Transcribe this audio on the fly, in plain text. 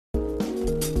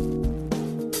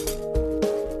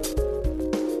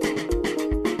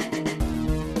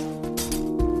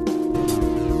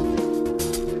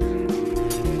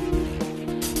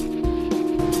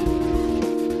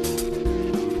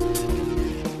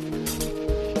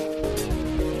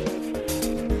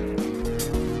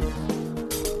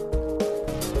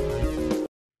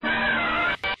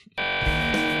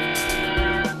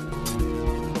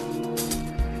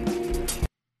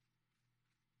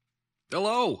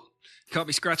Caught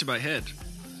me scratching my head.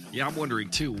 Yeah, I'm wondering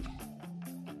too.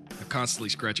 I'm constantly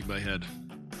scratching my head.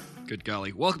 Good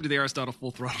golly. Welcome to the Aristotle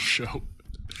Full Throttle Show.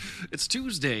 It's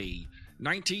Tuesday,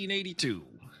 1982.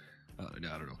 I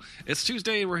don't know. It's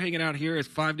Tuesday and we're hanging out here. It's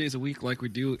 5 days a week like we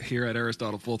do here at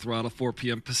Aristotle Full Throttle, 4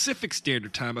 p.m. Pacific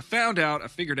Standard Time. I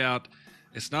figured out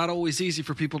it's not always easy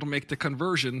for people to make the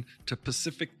conversion to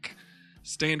Pacific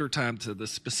Standard Time, to the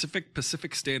specific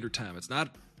Pacific Standard Time. It's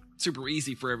not super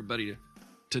easy for everybody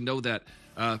to know that.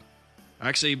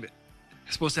 Actually, I'm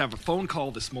supposed to have a phone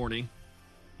call this morning.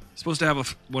 Supposed to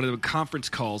have one of the conference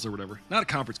calls or whatever. Not a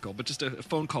conference call, but just a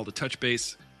phone call to touch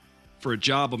base for a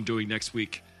job I'm doing next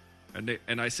week.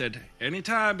 And I said,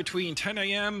 anytime between 10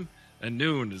 a.m. and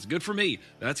noon is good for me.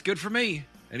 That's good for me.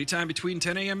 Anytime between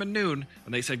 10 a.m. and noon.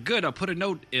 And they said, good, I'll put a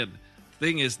note in.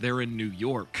 Thing is, they're in New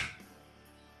York.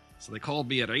 So they called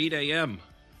me at 8 a.m.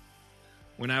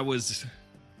 when I was,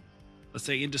 let's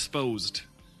say, indisposed.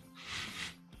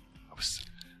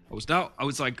 I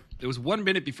was like, it was 1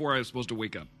 minute before I was supposed to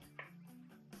wake up.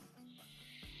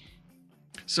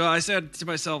 So I said to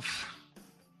myself,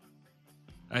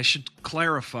 I should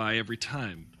clarify every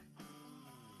time.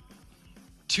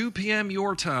 2 p.m.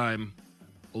 your time,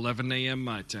 11 a.m.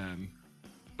 my time.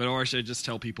 But or should I just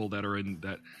tell people that are in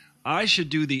that I should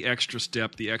do the extra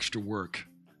step, the extra work.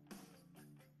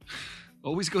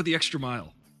 Always go the extra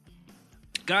mile.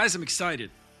 Guys, I'm excited.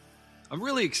 I'm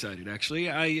really excited, actually.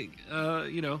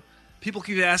 People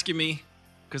keep asking me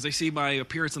because they see my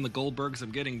appearance on the Goldbergs.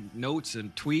 I'm getting notes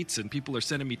and tweets, and people are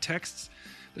sending me texts.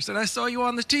 They said, I saw you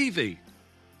on the TV.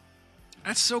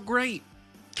 That's so great.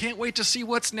 Can't wait to see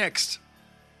what's next.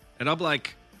 And I'm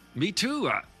like, me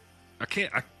too. I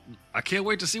can't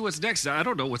wait to see what's next. I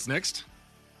don't know what's next.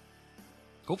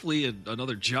 Hopefully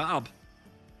another job.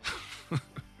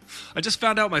 I just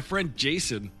found out my friend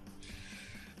Jason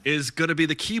is going to be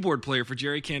the keyboard player for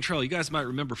Jerry Cantrell. You guys might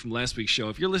remember from last week's show.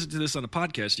 If you're listening to this on a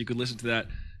podcast, you could listen to that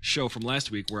show from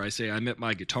last week where I say I met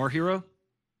my guitar hero.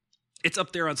 It's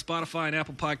up there on Spotify and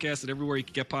Apple Podcasts and everywhere you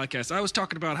can get podcasts. I was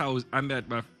talking about how I met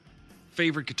my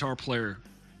favorite guitar player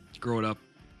growing up,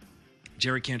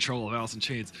 Jerry Cantrell of Alice in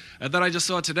Chains. And then I just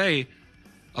saw today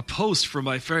a post from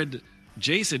my friend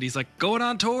Jason. He's like, going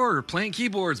on tour, playing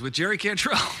keyboards with Jerry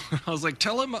Cantrell. I was like,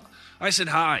 tell him. I said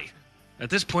hi. At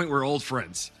this point, we're old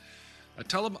friends. I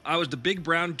tell him I was the big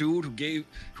brown dude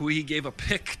who he gave a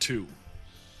pick to.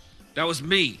 That was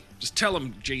me. Just tell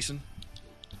him, Jason.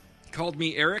 He called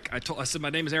me Eric. I said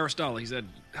my name is Aristotle. He said,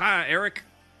 hi, Eric.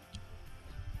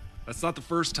 That's not the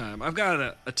first time. I've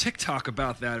got a TikTok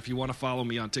about that if you want to follow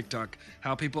me on TikTok.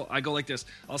 I go like this.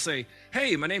 I'll say,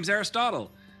 hey, my name's Aristotle.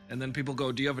 And then people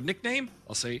go, do you have a nickname?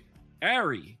 I'll say,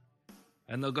 Ari.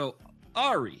 And they'll go,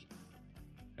 Ari.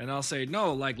 And I'll say,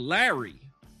 no, like Larry.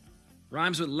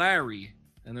 Rhymes with Larry.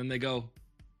 And then they go,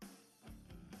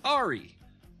 Ari.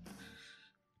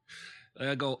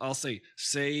 I'll say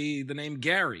the name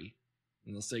Gary.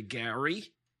 And they'll say Gary.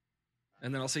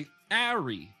 And then I'll say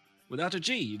Ari. Without a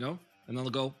G, you know? And then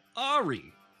they'll go, Ari.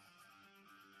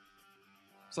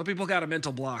 Some people got a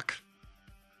mental block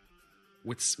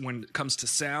when it comes to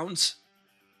sounds.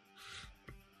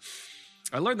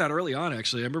 I learned that early on,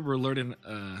 actually. I remember learning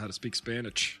how to speak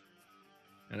Spanish.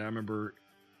 And I remember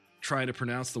trying to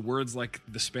pronounce the words like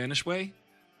the Spanish way,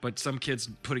 but some kids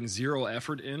putting zero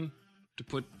effort in to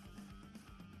put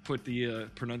the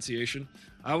pronunciation.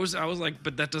 I was like,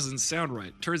 but that doesn't sound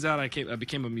right. Turns out I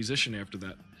became a musician after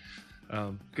that.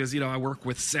 Because, I work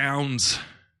with sounds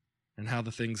and how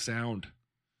the things sound.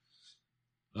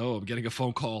 Oh, I'm getting a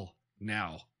phone call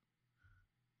now.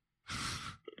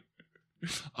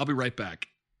 I'll be right back.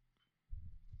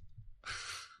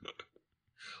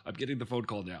 I'm getting the phone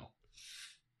call now.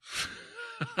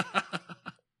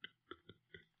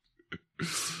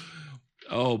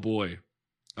 Oh boy.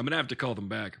 I'm going to have to call them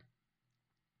back.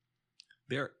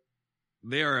 They're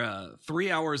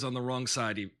 3 hours on the wrong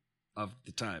side of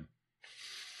the time.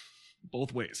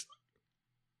 Both ways.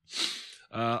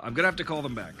 I'm going to have to call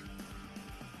them back.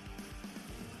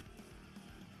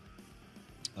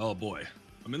 Oh boy.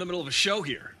 I'm in the middle of a show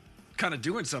here. Kind of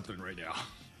doing something right now.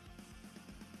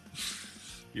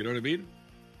 You know what I mean?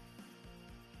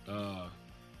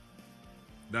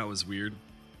 That was weird.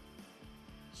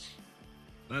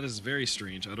 That is very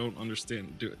strange. I don't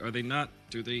understand.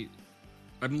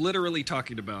 I'm literally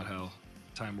talking about how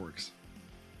time works.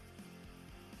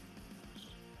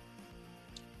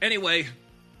 Anyway,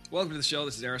 welcome to the show.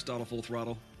 This is Aristotle Full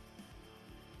Throttle.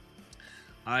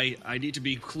 I need to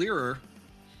be clearer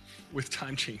with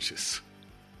time changes.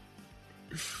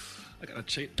 I gotta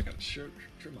trim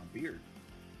my beard.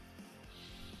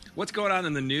 What's going on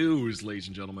in the news, ladies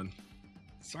and gentlemen?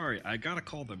 Sorry, I gotta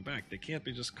call them back. They can't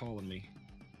be just calling me.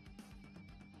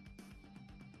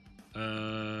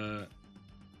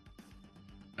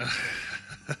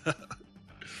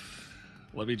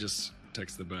 Let me just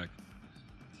text them back.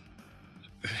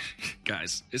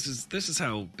 Guys, this is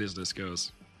how business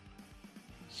goes.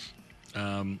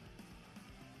 Let's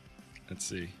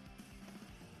see.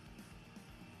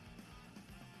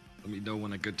 Let me know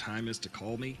when a good time is to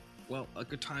call me. Well, a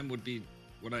good time would be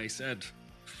what I said,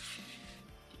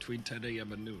 between 10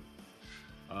 a.m. and noon.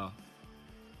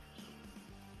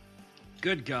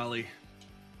 Good golly.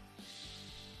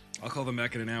 I'll call them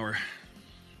back in an hour.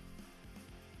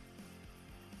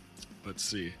 Let's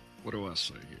see. What do I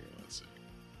say here? Let's see.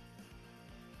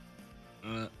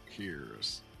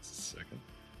 Here's a second.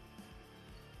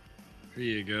 Here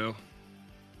you go.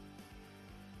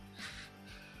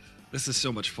 This is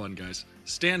so much fun, guys.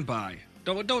 Stand by.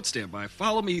 Don't stand by.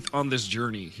 Follow me on this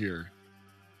journey here.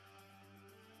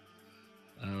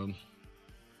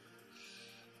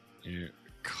 Yeah,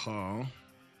 call.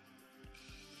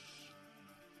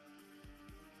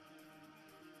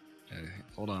 Okay,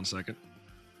 hold on a second.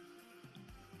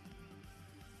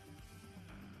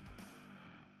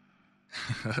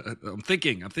 I'm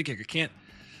thinking. I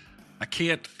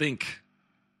can't think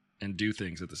and do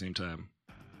things at the same time.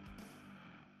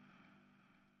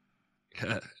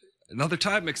 Another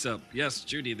time mix-up. Yes,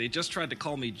 Judy, they just tried to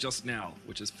call me just now,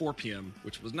 which is 4 p.m.,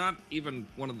 which was not even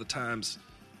one of the times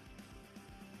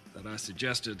that I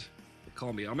suggested they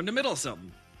call me. I'm in the middle of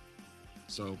something.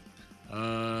 So,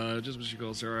 just what you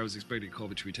called, sir. I was expecting a call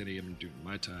between 10 a.m. and noon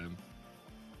my time.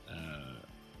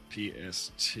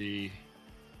 PST.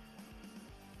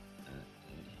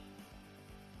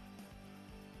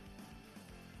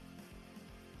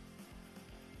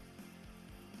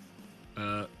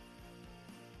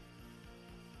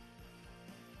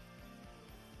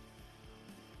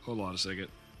 Hold on a second.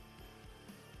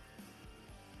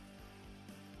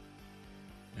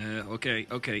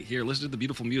 Okay. Here, listen to the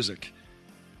beautiful music.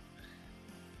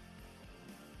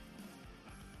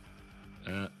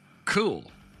 Cool.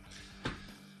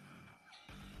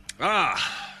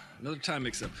 Another time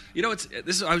mix-up. You know,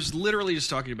 I was literally just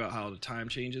talking about how the time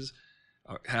changes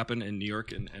happen in New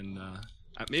York, and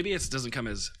maybe it doesn't come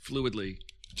as fluidly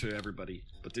to everybody,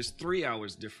 but there's 3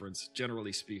 hours difference,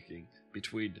 generally speaking,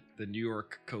 between the New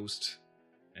York coast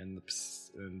and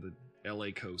the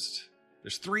LA coast.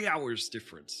 There's 3 hours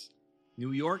difference.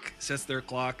 New York sets their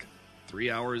clock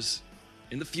 3 hours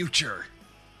in the future,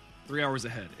 3 hours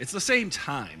ahead. It's the same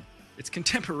time. It's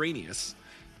contemporaneous.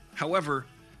 However,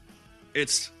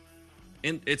 it's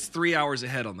 3 hours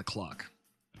ahead on the clock.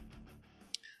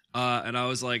 And I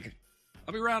was like,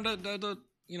 I'll be around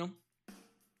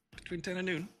between 10 and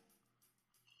noon.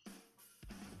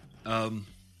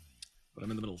 But I'm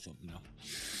in the middle of something now.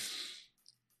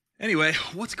 Anyway,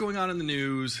 what's going on in the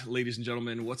news, ladies and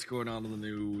gentlemen? What's going on in the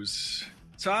news?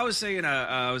 So I was saying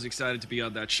I was excited to be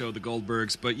on that show, The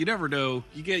Goldbergs, but you never know.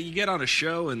 You get on a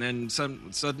show and then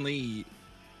suddenly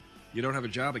you don't have a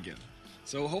job again.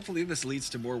 So hopefully this leads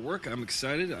to more work. I'm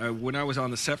excited. When I was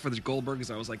on the set for The Goldbergs,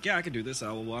 I was like, yeah, I can do this.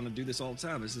 I will want to do this all the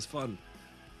time. This is fun.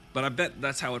 But I bet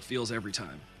that's how it feels every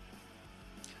time.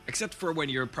 Except for when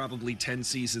you're probably 10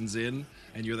 seasons in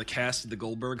and you're the cast of The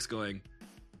Goldbergs going,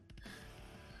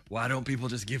 why don't people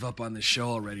just give up on this show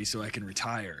already so I can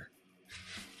retire?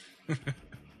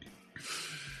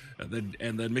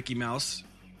 and then Mickey Mouse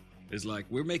is like,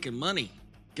 we're making money.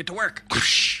 Get to work.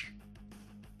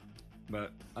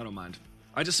 But I don't mind.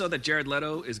 I just saw that Jared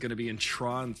Leto is going to be in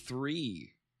Tron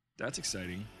 3. That's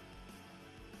exciting.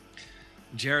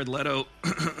 Jared Leto,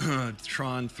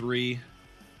 Tron 3.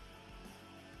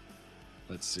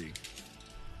 Let's see.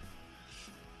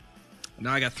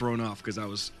 Now I got thrown off because I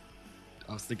was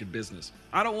thinking business.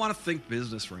 I don't want to think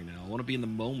business right now. I want to be in the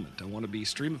moment. I want to be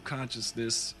stream of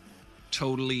consciousness,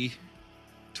 totally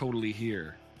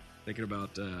here, thinking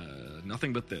about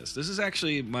nothing but this. This is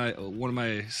actually one of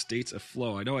my states of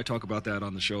flow. I know I talk about that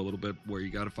on the show a little bit, where you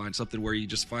got to find something where you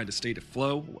just find a state of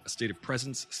flow, a state of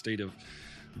presence, a state of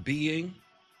being.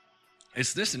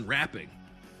 It's this and rapping,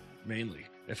 mainly.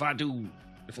 If I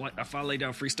lay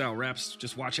down freestyle raps,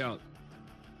 just watch out.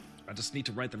 I just need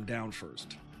to write them down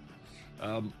first.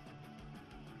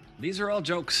 These are all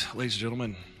jokes, ladies and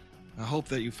gentlemen. I hope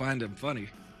that you find them funny.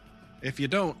 If you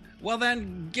don't, well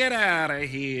then get out of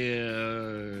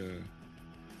here.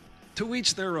 To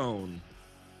each their own.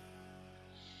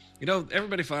 You know,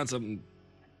 everybody finds something,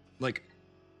 like,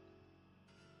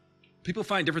 people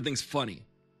find different things funny.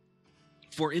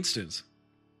 For instance,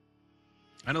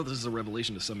 I know this is a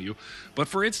revelation to some of you, but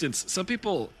for instance, some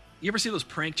people you ever see those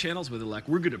prank channels where they're like,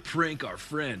 we're going to prank our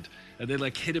friend, and they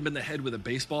like hit him in the head with a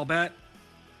baseball bat?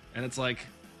 And it's like,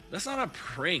 that's not a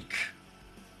prank.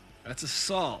 That's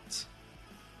assault.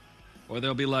 Or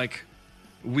they'll be like,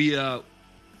 we're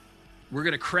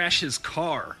going to crash his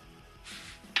car.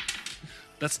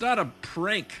 That's not a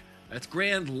prank. That's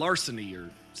grand larceny or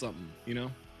something, you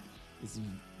know? It's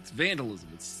vandalism.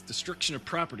 It's destruction of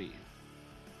property.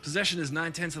 Possession is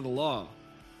 9/10 of the law.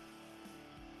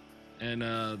 And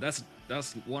that's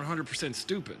 100%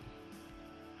 stupid.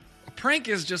 A prank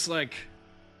is just like,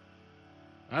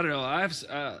 I don't know. I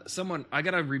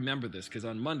gotta remember this because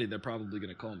on Monday they're probably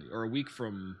gonna call me, or a week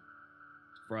from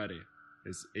Friday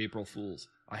is April Fool's.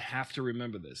 I have to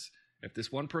remember this. If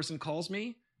this one person calls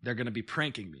me, they're gonna be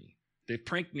pranking me. They've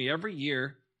pranked me every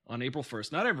year on April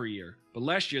 1st. Not every year, but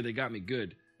last year they got me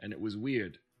good, and it was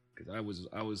weird because I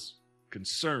was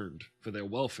concerned for their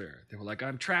welfare. They were like,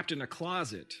 I'm trapped in a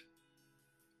closet.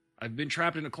 I've been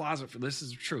trapped in a closet for, this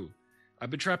is true. I've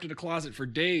been trapped in a closet for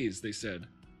days, they said.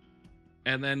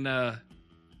 And then, they're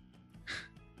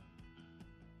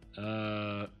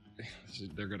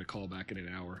going to call back in an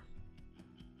hour.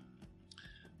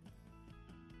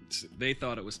 They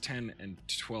thought it was 10 and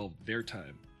 12 their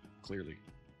time, clearly.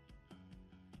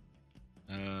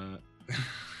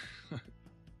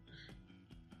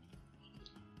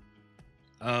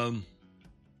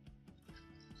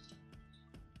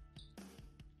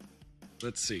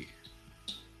 Let's see.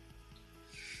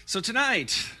 So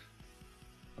tonight,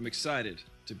 I'm excited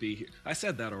to be here. I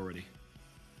said that already.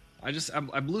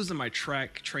 I'm losing my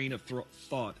train of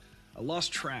thought. I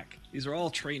lost track. These are all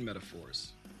train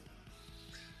metaphors.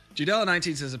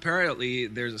 Judella19 says, apparently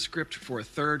there's a script for a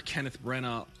third Kenneth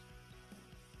Branagh.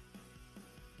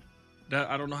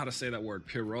 I don't know how to say that word.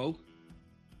 Pierrot?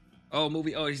 Oh,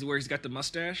 movie. Oh, where he's got the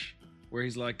mustache? Where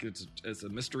he's like, it's a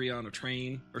mystery on a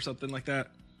train or something like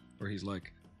that? Where he's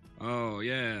like, oh,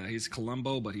 yeah, he's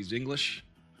Columbo, but he's English.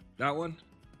 That one?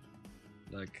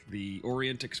 Like the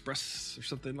Orient Express or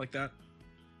something like that?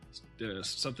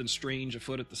 Something strange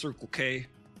afoot at the Circle K,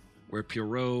 where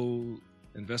Pierrot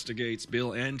investigates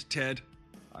Bill and Ted.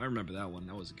 I remember that one.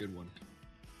 That was a good one.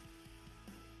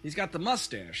 He's got the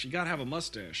mustache. You gotta have a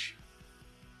mustache.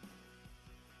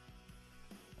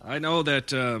 I know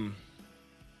that,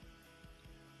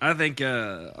 I think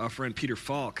our friend Peter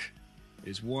Falk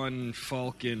is one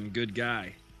Falcon good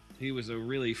guy. He was a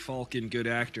really Falcon good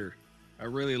actor. I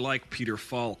really like Peter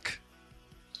Falk.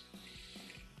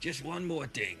 Just one more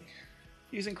thing.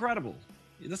 He's incredible.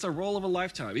 That's a role of a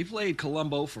lifetime. He played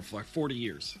Columbo for like 40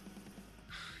 years.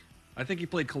 I think he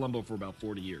played Columbo for about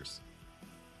 40 years.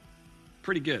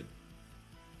 Pretty good.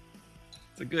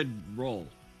 It's a good role.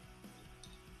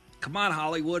 Come on,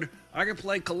 Hollywood. I can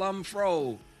play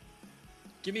Columbo.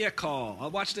 Give me a call. I'll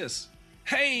watch this.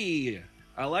 Hey,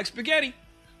 I like spaghetti.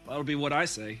 That'll be what I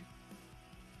say.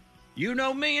 You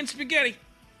know me and spaghetti.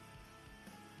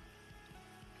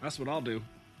 That's what I'll do.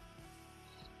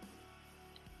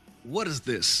 What is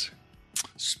this?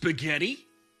 Spaghetti?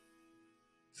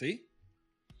 See?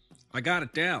 I got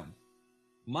it down.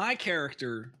 My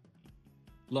character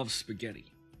loves spaghetti.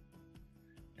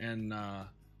 And,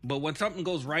 but when something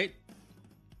goes right,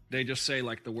 they just say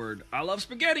like the word, I love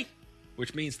spaghetti,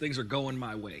 which means things are going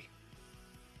my way.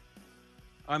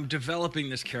 I'm developing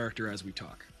this character as we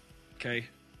talk. Okay?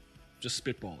 Just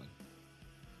spitballing.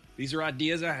 These are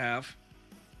ideas I have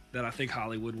that I think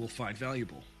Hollywood will find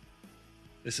valuable.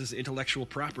 This is intellectual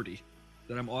property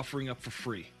that I'm offering up for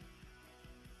free.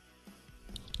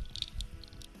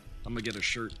 I'm gonna get a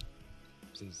shirt.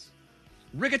 It says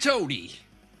rigatoni.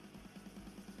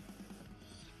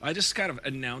 I just kind of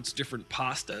announce different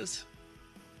pastas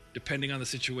depending on the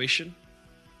situation.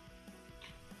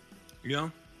 You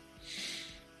know?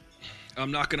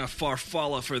 I'm not gonna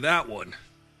farfalla for that one.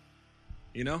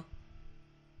 You know?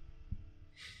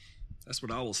 That's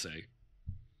what I will say.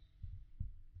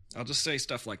 I'll just say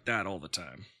stuff like that all the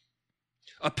time.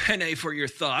 A penne for your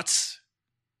thoughts.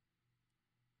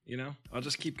 You know? I'll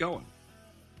just keep going.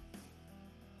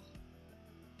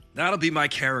 That'll be my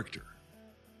character.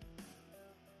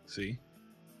 See?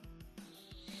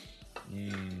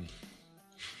 You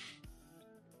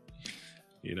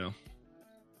know?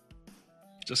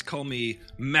 Just call me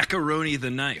Macaroni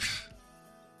the Knife.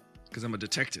 Because I'm a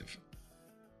detective.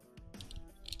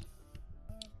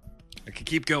 I can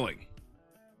keep going.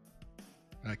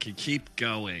 I can keep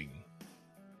going.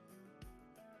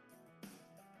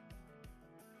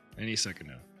 Any second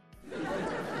now.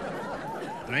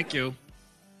 Thank you.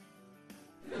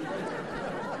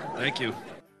 Thank you.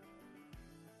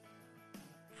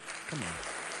 Come on.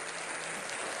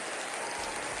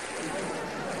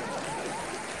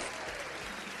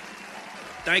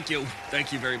 Thank you.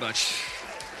 Thank you very much.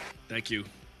 Thank you.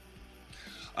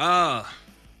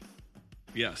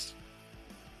 Yes.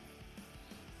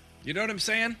 You know what I'm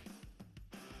saying?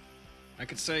 I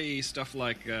could say stuff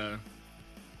like,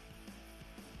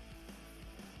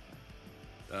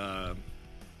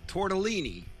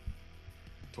 tortellini.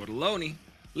 Tortelloni.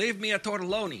 Leave me a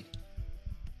tortelloni.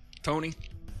 Tony.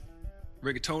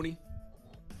 Rigatoni.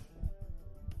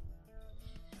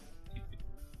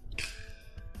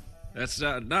 That's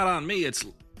not on me, it's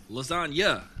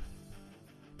lasagna.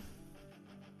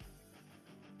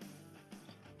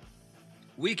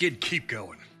 We could keep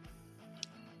going.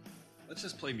 Let's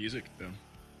just play music, though.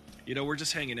 You know, we're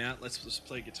just hanging out. Let's just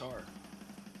play guitar.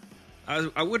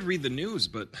 I would read the news,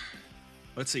 but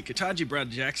let's see. Ketanji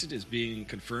Brown Jackson is being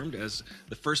confirmed as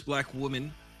the first black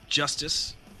woman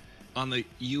justice on the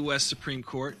U.S. Supreme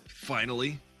Court.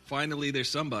 Finally, there's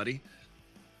somebody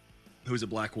who's a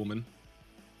black woman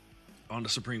on the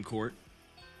Supreme Court.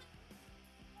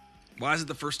 Why is it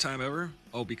the first time ever?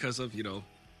 Oh, because of,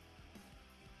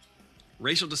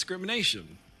 racial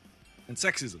discrimination and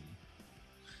sexism.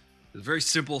 It's a very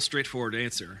simple, straightforward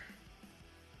answer.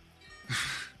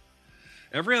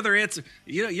 Every other answer,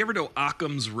 you ever know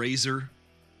Occam's razor?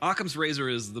 Occam's razor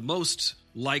is the most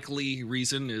likely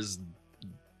reason, is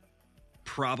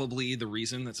probably the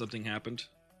reason that something happened.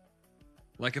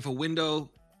 Like if a window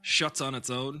shuts on its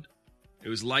own, it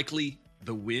was likely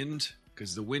the wind,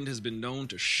 because the wind has been known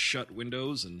to shut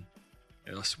windows, and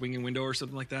a swinging window or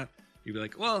something like that. You'd be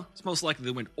like, well, it's most likely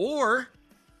the wind. Or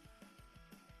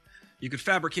you could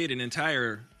fabricate an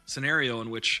entire scenario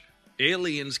in which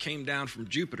aliens came down from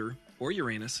Jupiter or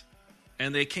Uranus,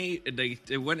 and they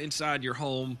went inside your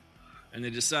home, and they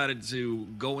decided to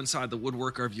go inside the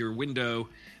woodwork of your window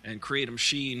and create a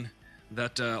machine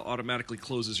that automatically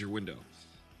closes your window.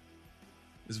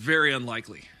 It's very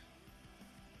unlikely.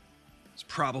 It's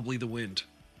probably the wind.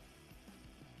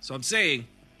 So I'm saying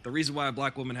the reason why a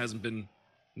black woman hasn't been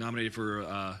nominated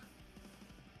for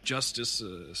justice,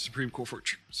 Supreme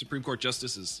Court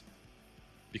justice, is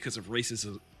because of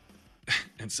racism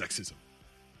and sexism.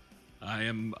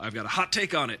 I've got a hot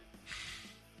take on it.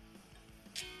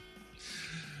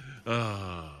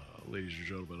 Ladies and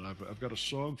gentlemen, I've got a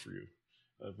song for you.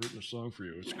 I've written a song for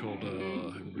you. It's called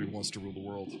Everybody Wants to Rule the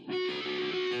World.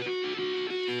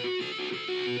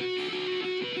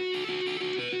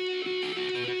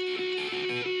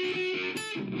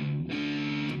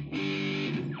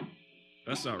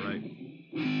 That's not right.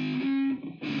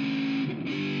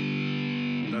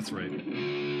 That's right.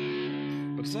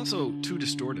 But it's also too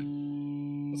distorted.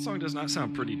 That song does not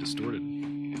sound pretty distorted.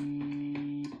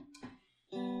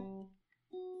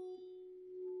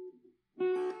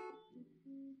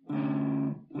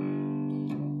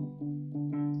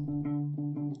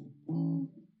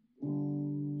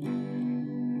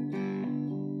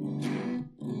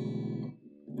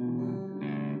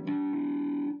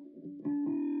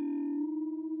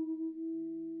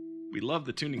 We love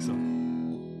the tuning song.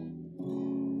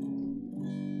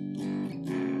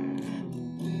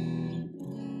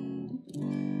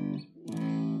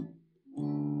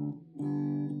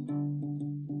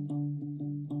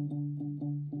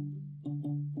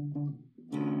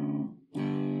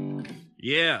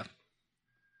 Yeah.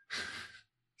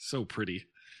 So pretty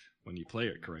when you play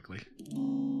it correctly.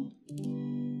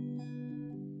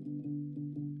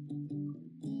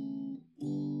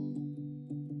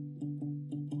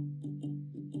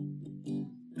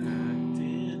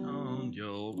 Acting on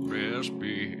your best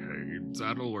behavior.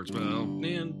 I know words well.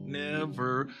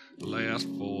 Never last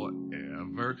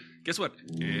forever. Guess what?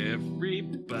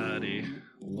 Everybody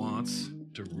wants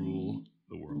to rule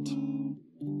the world.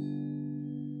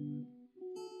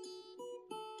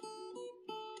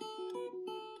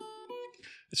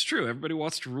 It's true. Everybody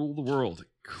wants to rule the world,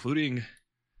 including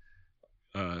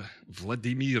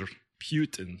Vladimir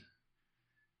Putin.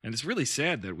 And it's really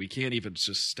sad that we can't even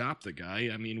just stop the guy.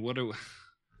 I mean,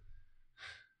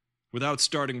 without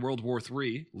starting World War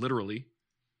III, literally.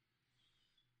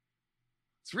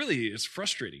 It's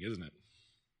frustrating, isn't it?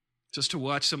 Just to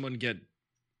watch someone get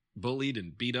bullied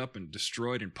and beat up and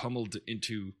destroyed and pummeled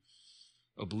into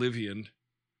oblivion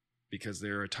because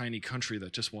they're a tiny country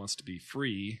that just wants to be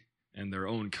free and their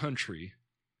own country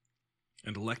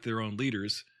and elect their own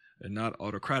leaders and not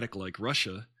autocratic like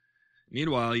Russia.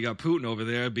 Meanwhile, you got Putin over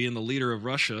there being the leader of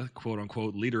Russia, quote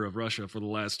unquote, leader of Russia for the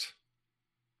last,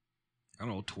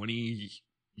 20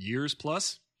 years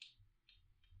plus.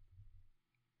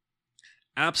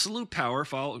 Absolute power.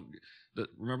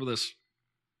 Remember this.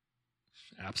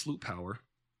 Absolute power.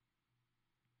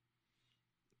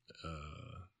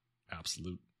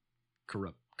 Absolute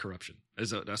corruption.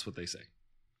 That's what they say.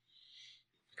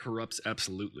 corrupts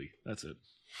absolutely. That's it.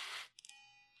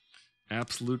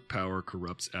 Absolute power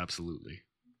corrupts absolutely.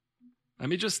 I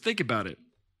mean, just think about it.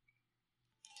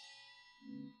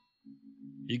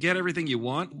 You get everything you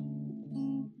want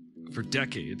for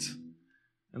decades,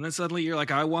 and then suddenly you're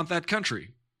like, I want that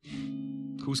country.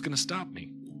 Who's going to stop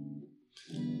me?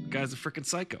 The guy's a freaking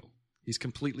psycho. He's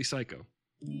completely psycho.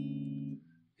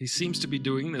 He seems to be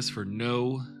doing this for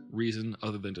no reason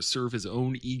other than to serve his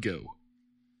own ego.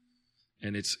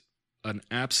 And it's an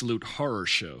absolute horror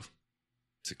show,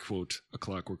 to quote A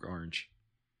Clockwork Orange.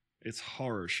 It's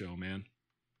horror show, man.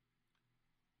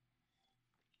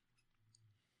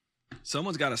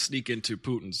 Someone's got to sneak into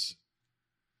Putin's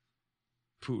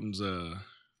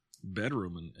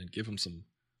bedroom and give him some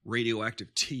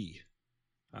radioactive tea.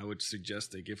 I would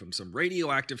suggest they give him some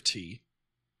radioactive tea.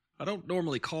 I don't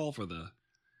normally call for the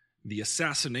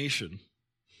assassination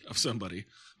of somebody,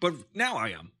 but now I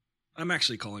am. I'm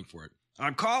actually calling for it.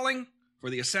 I'm calling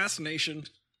for the assassination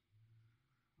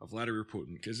of Vladimir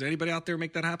Putin. Does anybody out there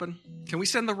make that happen? Can we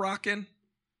send The Rock in?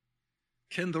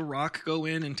 Can The Rock go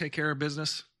in and take care of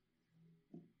business?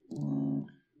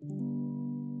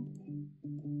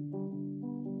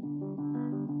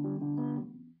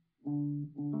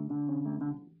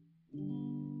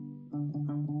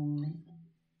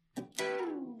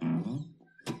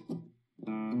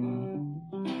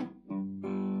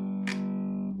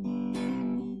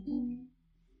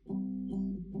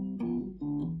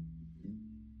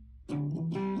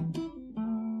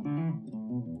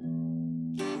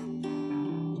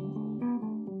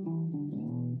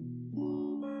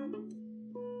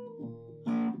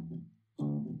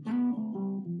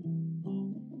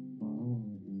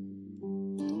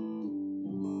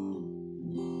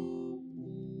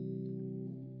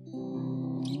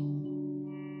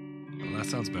 That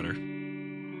sounds better.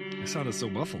 It sounded so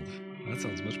muffled. That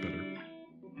sounds much better.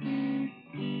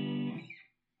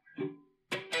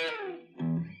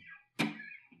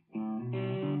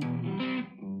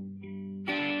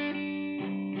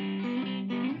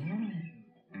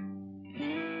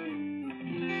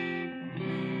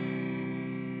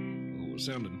 Oh, what's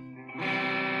sounding?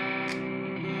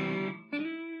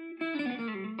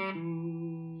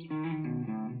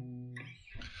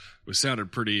 It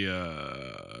sounded pretty,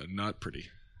 not pretty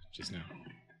just now.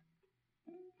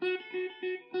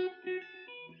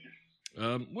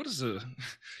 What is you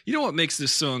know what makes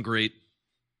this song great?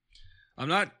 I'm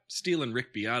not stealing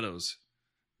Rick Beato's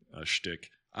shtick.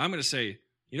 I'm going to say,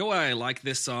 you know why I like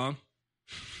this song?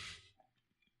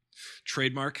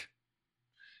 Trademark.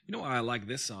 You know why I like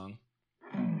this song?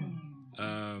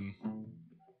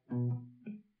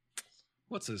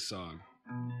 What's this song?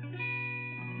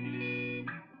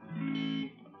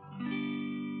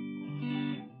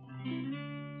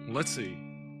 Let's see.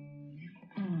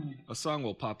 A song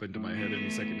will pop into my head any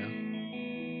second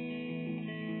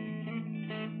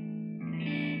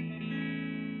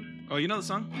now. Oh, you know the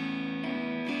song?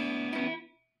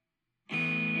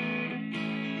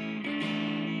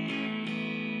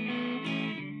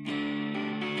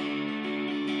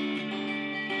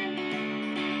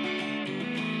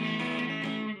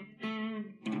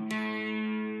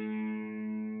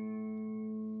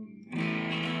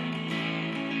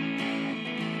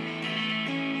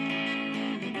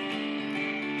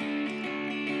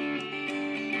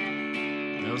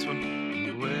 This one.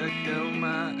 Where go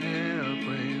my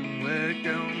airplane? Where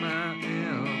go my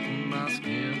airplane? My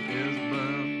skin is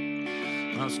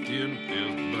burned. My skin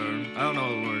is burned. I don't know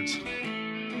the words.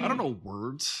 I don't know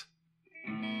words.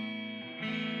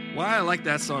 Why I like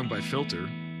that song by Filter?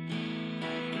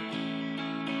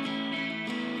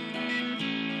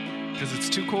 Because it's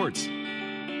two chords.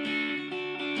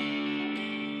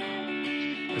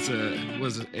 It's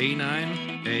was it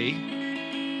A9,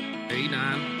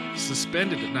 A9.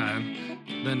 Suspended at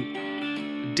 9, then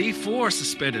D4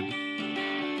 suspended,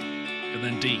 and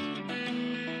then D.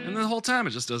 And the whole time it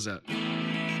just does that.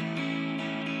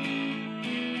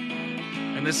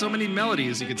 And there's so many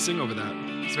melodies you could sing over that.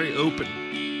 It's very open.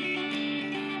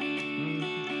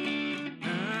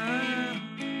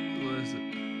 What is it?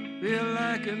 Feel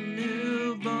like a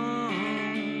newborn.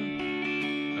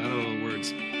 I don't know the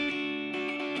words.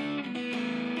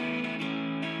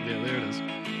 Yeah, there it is.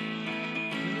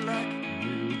 Like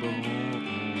newborn.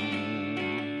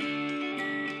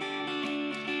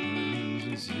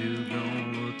 You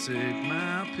gonna take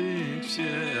my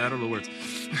picture? I don't know the words.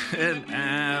 And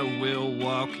I will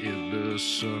walk in the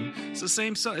sun. It's the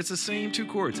same song. It's the same two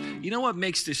chords. You know what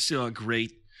makes this song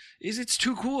great? Is it's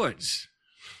two chords.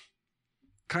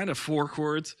 Kind of four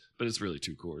chords, but it's really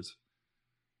two chords.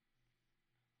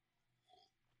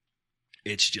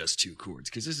 It's just two chords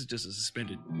because this is just a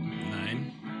suspended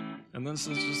 9. And then this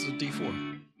is just a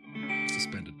D4.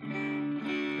 Suspended.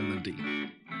 And then D.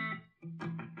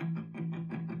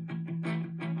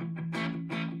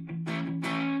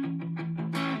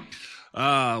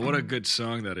 Ah, what a good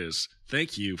song that is.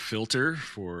 Thank you, Filter,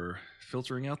 for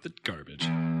filtering out the garbage.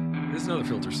 Here's another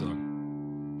Filter song.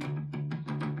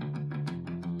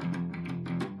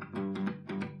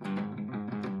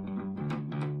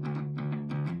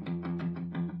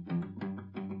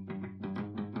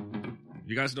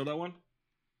 You guys know that one?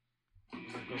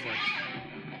 It goes like...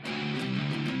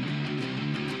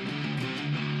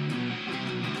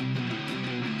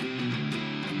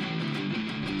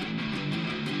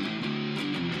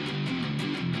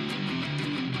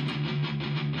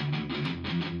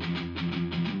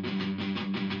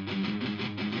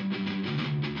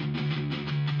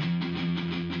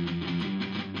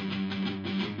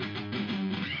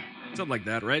 Something like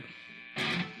that, right?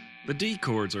 The D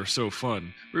chords are so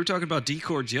fun. We were talking about D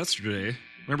chords yesterday.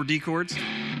 Remember D chords?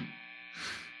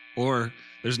 Or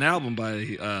there's an album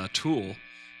by Tool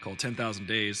called 10,000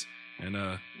 Days, and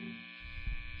my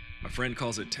friend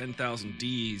calls it 10,000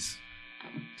 Ds,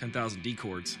 10,000 D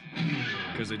chords,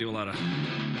 because they do a lot of...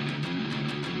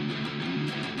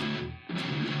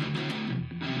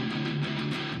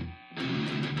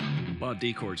 a lot of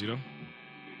D chords, you know?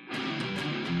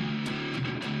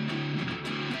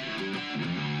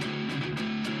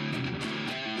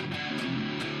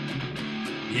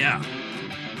 Yeah.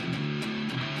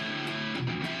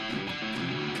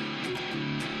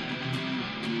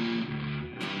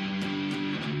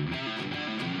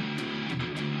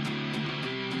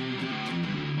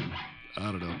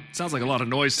 I don't know. Sounds like a lot of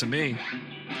noise to me.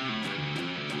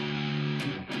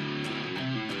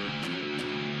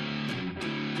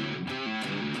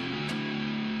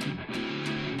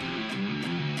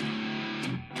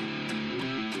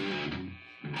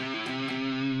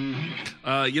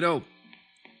 You know,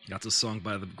 that's a song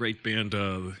by the great band,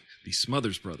 the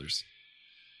Smothers Brothers.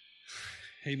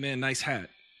 Hey man, nice hat.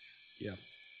 Yeah.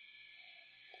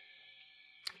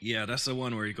 Yeah, that's the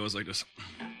one where he goes like this.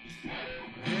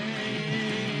 Hey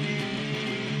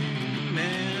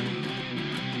man,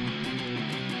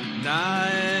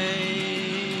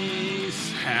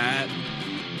 nice hat.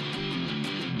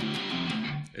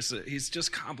 He's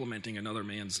just complimenting another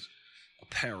man's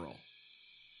apparel.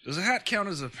 Does a hat count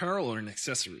as apparel or an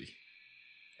accessory?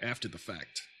 After the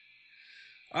fact.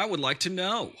 I would like to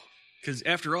know. Because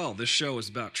after all, this show is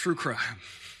about true crime.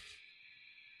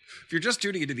 If you're just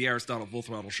tuning into the Aristotle Full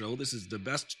Throttle Show, this is the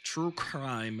best true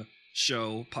crime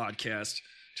show podcast.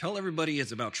 Tell everybody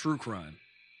it's about true crime.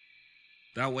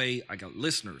 That way, I got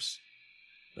listeners.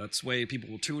 That's the way people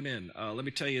will tune in. Let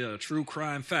me tell you a true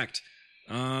crime fact.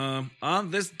 On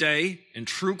this day in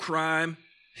true crime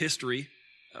history,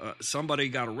 somebody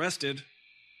got arrested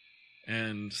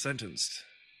and sentenced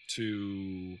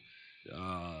to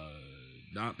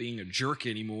not being a jerk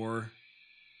anymore.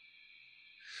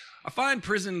 I find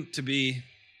prison to be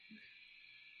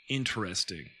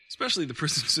interesting, especially the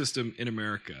prison system in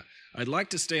America. I'd like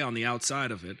to stay on the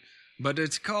outside of it, but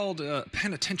it's called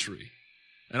penitentiary.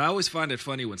 And I always find it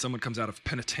funny when someone comes out of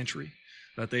penitentiary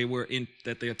that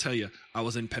they'll tell you, I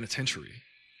was in penitentiary.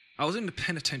 I was in the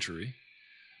penitentiary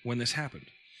when this happened.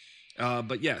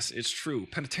 But yes, it's true.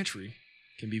 Penitentiary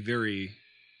can be very,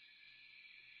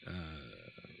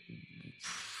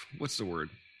 what's the word?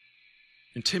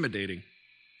 Intimidating.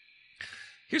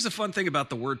 Here's the fun thing about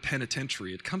the word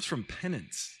penitentiary. It comes from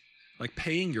penance, like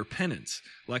paying your penance,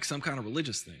 like some kind of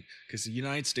religious thing. Because the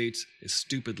United States is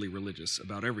stupidly religious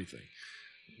about everything.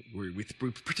 We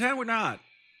pretend we're not.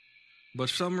 But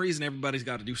for some reason, everybody's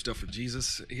got to do stuff for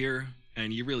Jesus here,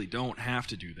 and you really don't have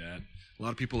to do that. A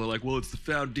lot of people are like, well, it's the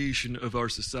foundation of our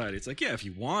society. It's like, yeah, if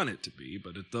you want it to be,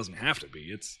 but it doesn't have to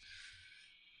be. It's,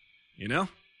 you know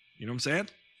what I'm saying?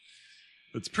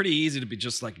 It's pretty easy to be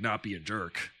just like not be a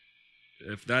jerk.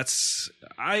 If that's,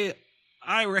 I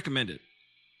recommend it.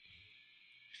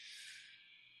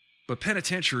 But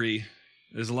penitentiary,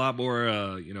 there's a lot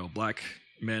more, black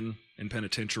men in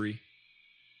penitentiary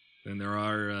than there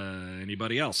are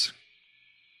anybody else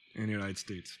in the United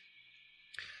States.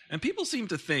 And people seem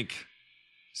to think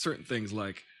certain things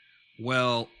like,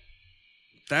 well,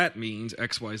 that means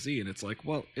XYZ. And it's like,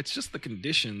 well, it's just the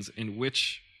conditions in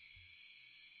which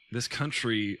this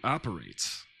country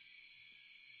operates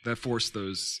that force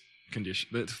those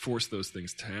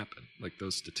things to happen, like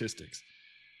those statistics.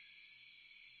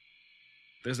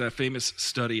 There's that famous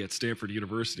study at Stanford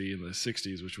University in the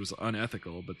 60s, which was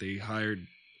unethical, but they hired,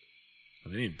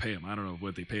 they didn't pay them. I don't know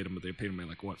what they paid them, but they paid them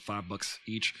like, $5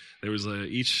 each. There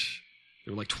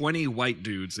were like 20 white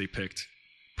dudes they picked.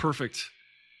 Perfect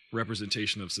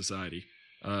representation of society.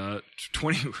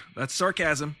 20. That's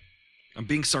sarcasm. I'm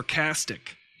being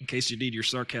sarcastic. In case you need your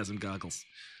sarcasm goggles.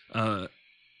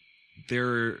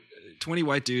 There 20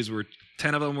 white dudes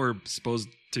 10 of them were supposed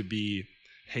to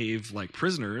behave like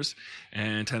prisoners,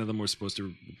 and 10 of them were supposed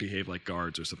to behave like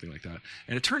guards or something like that.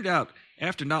 And it turned out,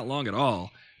 after not long at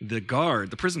all, the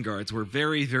prison guards were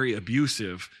very, very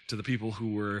abusive to the people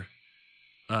who were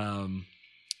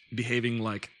behaving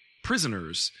like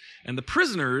prisoners. And the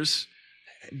prisoners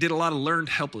did a lot of learned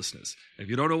helplessness. If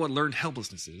you don't know what learned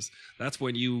helplessness is, that's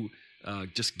when you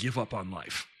just give up on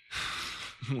life.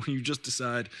 When you just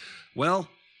decide, well,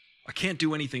 I can't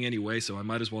do anything anyway, so I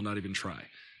might as well not even try.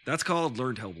 That's called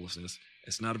learned helplessness.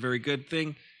 It's not a very good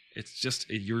thing. It's just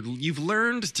you've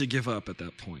learned to give up at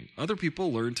that point. Other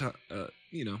people learn to,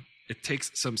 it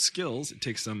takes some skills, it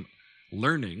takes some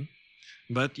learning,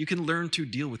 but you can learn to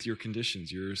deal with your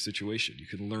conditions, your situation. You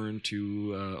can learn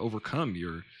to overcome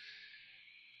your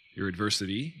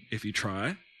adversity if you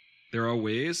try. There are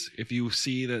ways. If you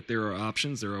see that there are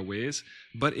options, there are ways.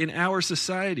 But in our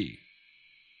society,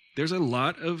 there's a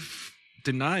lot of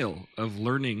denial of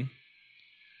learning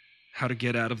how to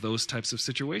get out of those types of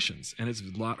situations. And it's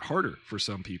a lot harder for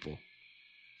some people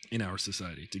in our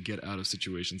society to get out of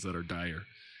situations that are dire,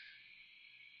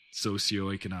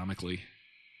 socioeconomically,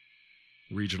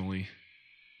 regionally.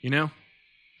 I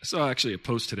saw actually a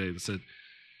post today that said,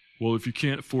 well, if you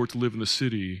can't afford to live in the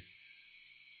city,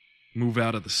 move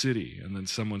out of the city. And then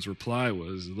someone's reply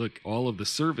was, look, all of the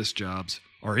service jobs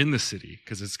are in the city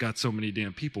because it's got so many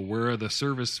damn people. Where are the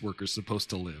service workers supposed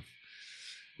to live?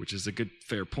 Which is a good,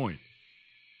 fair point.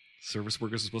 Service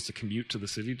workers are supposed to commute to the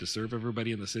city to serve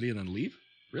everybody in the city and then leave?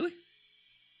 Really?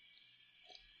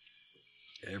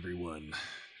 Everyone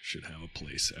should have a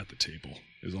place at the table,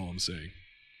 is all I'm saying.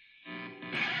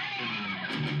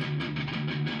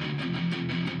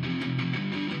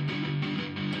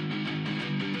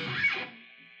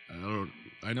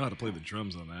 I know how to play the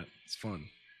drums on that. It's fun.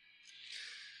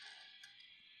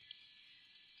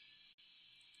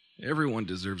 Everyone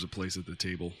deserves a place at the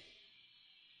table.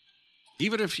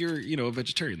 Even if you're, a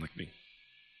vegetarian like me.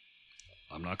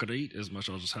 I'm not going to eat as much.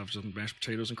 I'll just have some mashed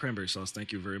potatoes and cranberry sauce.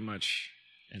 Thank you very much.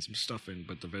 And some stuffing,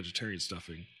 but the vegetarian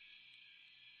stuffing.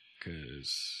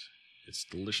 Because it's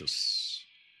delicious.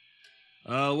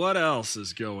 What else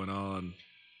is going on?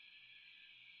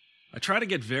 I try to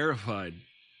get verified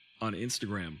on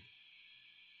Instagram,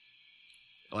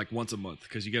 like once a month,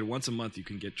 because you get once a month you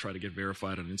can try to get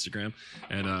verified on Instagram,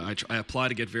 and I apply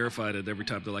to get verified, and every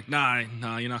time they're like, nah,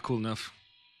 you're not cool enough.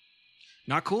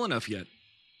 Not cool enough yet.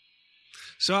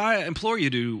 So I implore you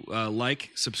to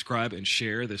like, subscribe, and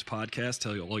share this podcast.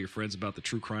 Tell all your friends about the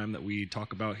true crime that we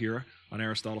talk about here on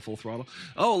Aristotle Full Throttle.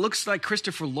 Oh, it looks like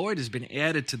Christopher Lloyd has been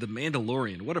added to The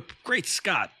Mandalorian. What a great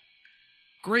Scott.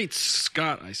 Great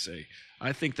Scott, I say.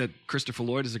 I think that Christopher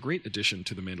Lloyd is a great addition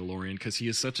to The Mandalorian because he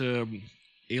is such a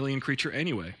alien creature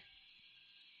anyway.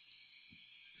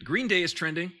 Green Day is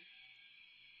trending.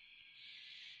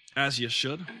 As you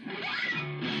should.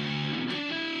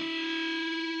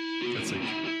 Let's see.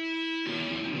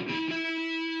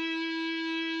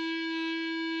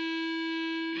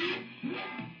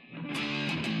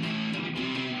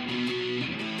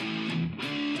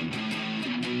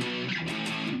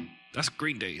 That's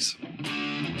Green Day's.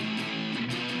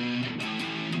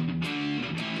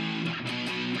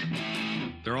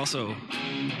 They're also,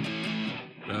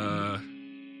 I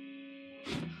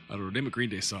don't know, name a Green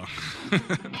Day song.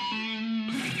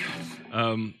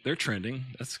 They're trending.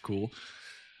 That's cool.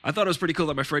 I thought it was pretty cool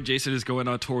that my friend Jason is going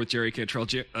on tour with Jerry Cantrell.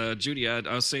 Judy, I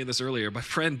was saying this earlier. My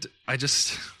friend, I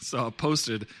just saw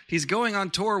posted, he's going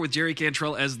on tour with Jerry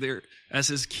Cantrell as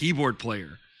his keyboard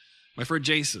player. My friend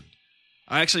Jason.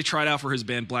 I actually tried out for his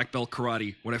band Black Belt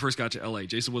Karate when I first got to LA.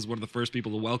 Jason was one of the first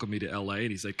people to welcome me to LA,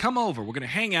 and he said, come over. We're going to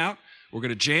hang out. We're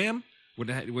going to jam. We're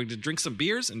going to drink some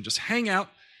beers and just hang out,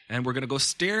 and we're going to go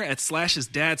stare at Slash's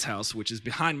dad's house, which is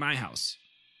behind my house.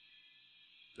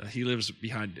 He lives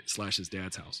behind Slash's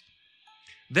dad's house.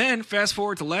 Then, fast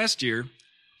forward to last year,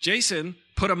 Jason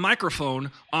put a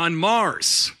microphone on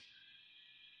Mars.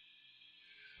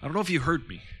 I don't know if you heard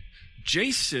me.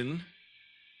 Jason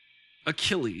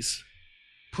Achilles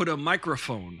put a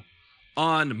microphone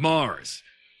on Mars.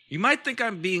 You might think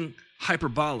I'm being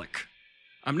hyperbolic.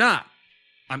 I'm not.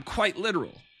 I'm quite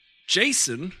literal.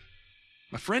 Jason,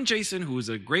 my friend Jason, who is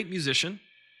a great musician,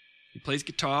 he plays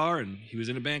guitar, and he was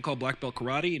in a band called Black Belt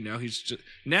Karate, and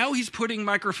now he's putting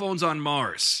microphones on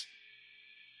Mars.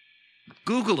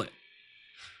 Google it.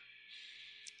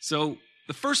 So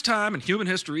the first time in human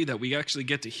history that we actually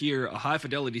get to hear a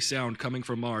high-fidelity sound coming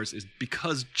from Mars is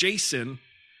because Jason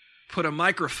put a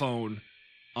microphone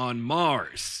on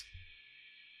Mars.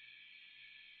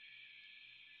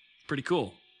 pretty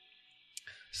cool.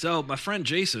 So my friend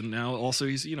Jason now also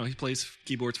he plays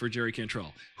keyboards for Jerry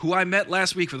Cantrell, who I met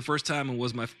last week for the first time and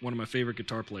was one of my favorite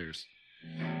guitar players.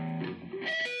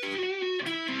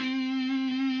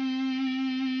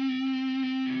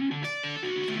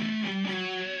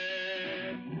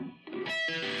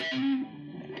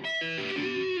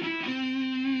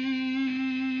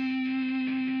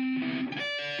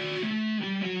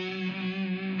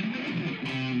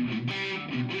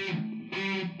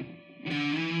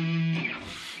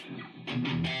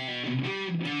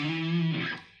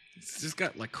 It's just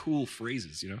got like cool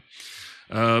phrases, you know.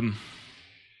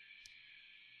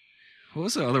 What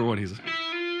was the other one he's...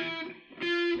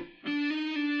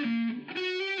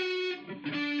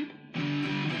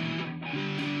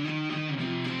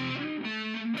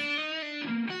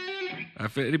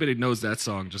 If anybody knows that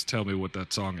song, just tell me what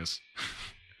that song is.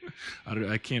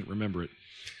 I can't remember it.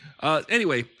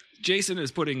 Anyway, Jason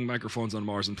is putting microphones on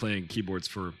Mars and playing keyboards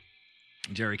for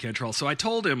Jerry Cantrell. So I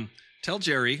told him, tell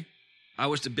Jerry I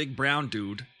was the big brown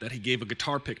dude that he gave a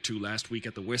guitar pick to last week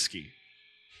at the Whiskey.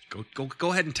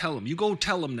 Go ahead and tell him. You go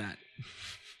tell him that.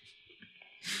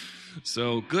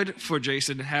 So good for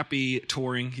Jason. Happy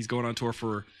touring. He's going on tour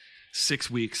for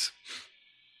 6 weeks.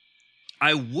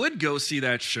 I would go see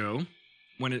that show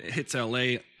when it hits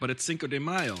LA, but it's Cinco de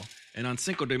Mayo. And on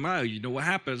Cinco de Mayo, you know what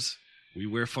happens? We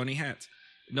wear funny hats.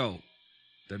 No,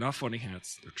 they're not funny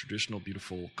hats. They're traditional,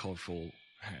 beautiful, colorful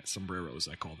hats, sombreros,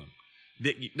 I call them.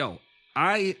 No,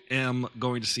 I am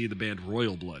going to see the band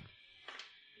Royal Blood.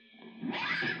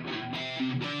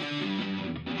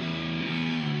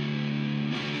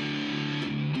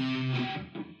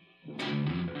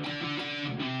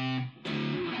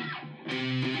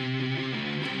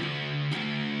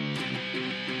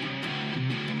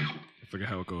 I forget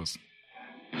how it goes.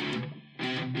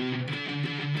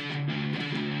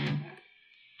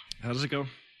 How does it go?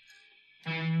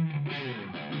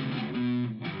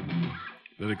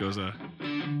 Then it goes, I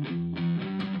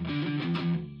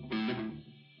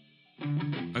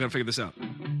gotta figure this out.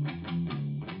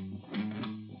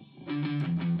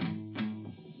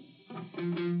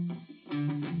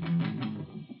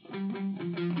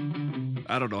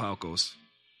 I don't know how it goes.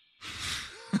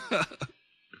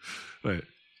 Wait.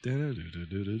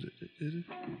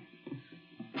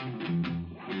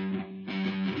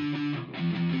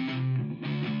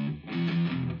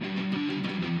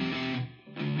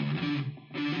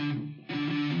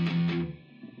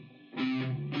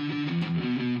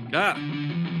 Ah.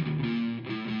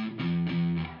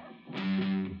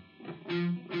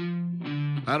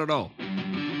 I don't know.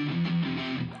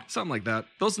 Something like that.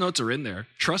 Those notes are in there.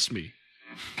 Trust me.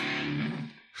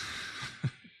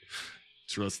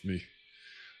 Trust me.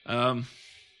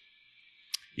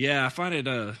 Yeah, I find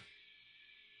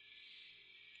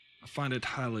it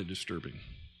highly disturbing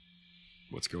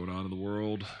what's going on in the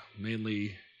world.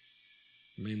 Mainly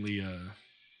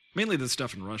the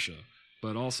stuff in Russia,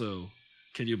 but also,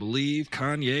 can you believe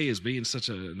Kanye is being such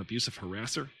an abusive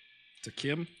harasser to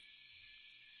Kim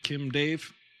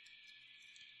Davidson,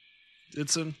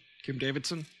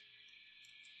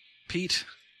 Pete?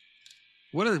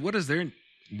 What is their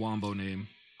Wombo name?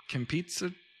 Kim Pete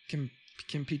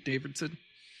Davidson?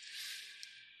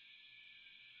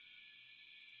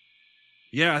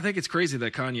 Yeah, I think it's crazy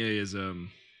that Kanye is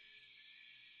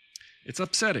it's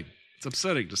upsetting. It's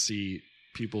upsetting to see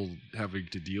people having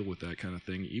to deal with that kind of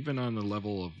thing, even on the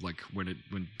level of like when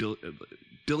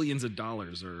billions of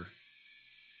dollars are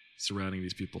surrounding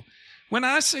these people. When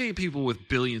I say people with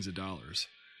billions of dollars,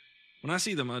 when I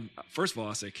see them, first of all,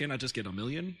 I say, can't I just get $1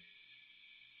 million?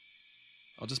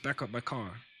 I'll just back up my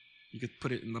car. You could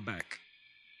put it in the back.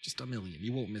 Just $1 million.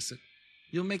 You won't miss it.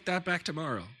 You'll make that back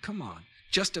tomorrow. Come on.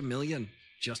 Just $1 million.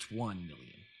 Just 1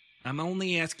 million. I'm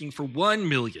only asking for 1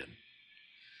 million.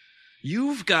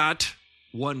 You've got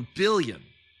 1 billion.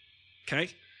 Okay?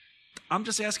 I'm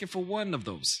just asking for one of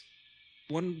those.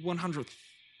 1/100th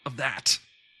of that.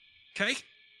 Okay?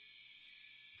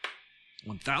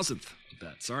 1,000th of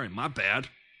that. Sorry, my bad.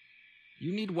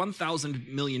 You need $1,000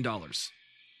 million.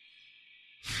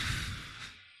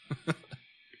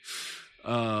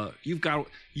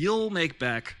 You'll make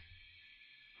back.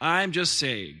 I'm just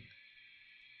saying.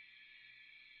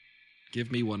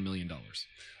 Give me $1 million.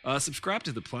 Subscribe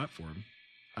to the platform.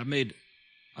 I'm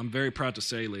very proud to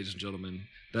say, ladies and gentlemen,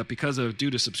 that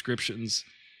due to subscriptions,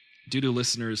 due to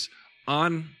listeners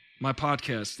on my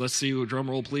podcast, let's see, drum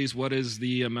roll please, what is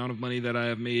the amount of money that I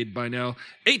have made by now?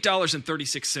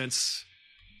 $8.36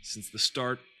 since the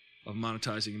start of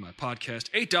monetizing my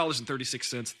podcast.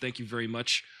 $8.36. Thank you very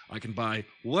much. I can buy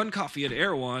one coffee at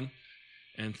Erewhon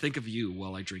and think of you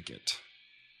while I drink it.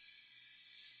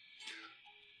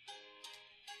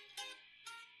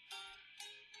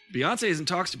 Beyonce is in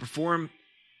talks to perform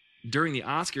during the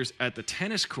Oscars at the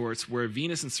tennis courts where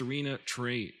Venus and Serena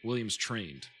Williams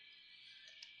trained.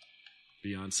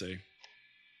 Beyonce.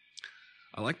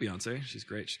 I like Beyonce. She's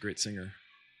great. She's a great singer.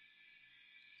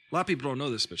 A lot of people don't know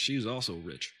this, but she was also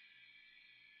rich.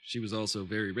 She was also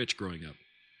very rich growing up.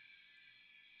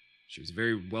 She was a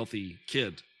very wealthy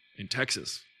kid in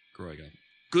Texas growing up.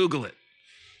 Google it.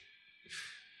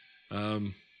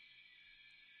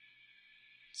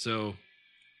 So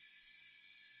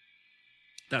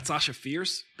that's Sasha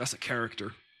Fierce. That's a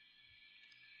character.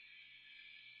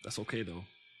 That's okay, though.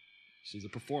 She's a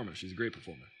performer. She's a great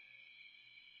performer.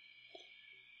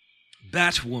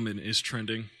 Batwoman is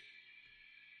trending.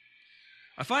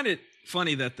 I find it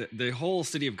funny that the whole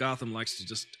city of Gotham likes to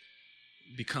just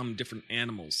become different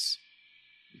animals.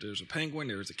 There's a penguin,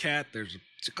 there's a cat, there's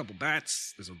a couple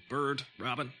bats, there's a bird,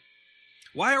 Robin.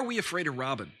 Why are we afraid of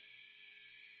Robin?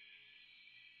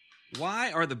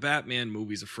 Why are the Batman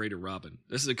movies afraid of Robin?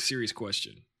 This is a serious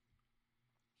question.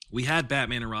 We had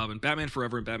Batman and Robin, Batman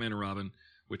Forever and Batman and Robin,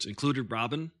 which included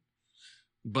Robin,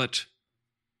 but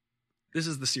this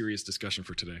is the serious discussion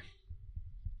for today.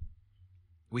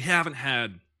 We haven't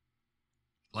had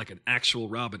like an actual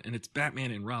Robin, and it's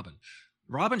Batman and Robin.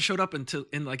 Robin showed up in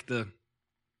the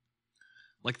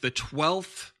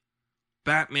 12th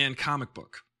Batman comic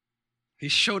book. He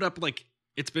showed up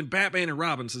it's been Batman and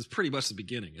Robin since pretty much the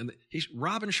beginning. And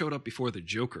Robin showed up before the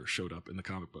Joker showed up in the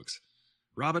comic books.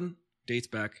 Robin dates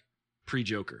back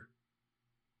pre-Joker.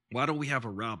 Why don't we have a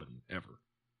Robin ever?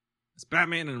 It's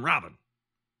Batman and Robin.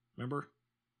 Remember?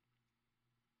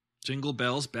 Jingle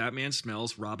bells, Batman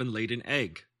smells, Robin laid an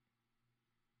egg.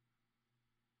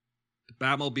 The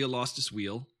Batmobile lost its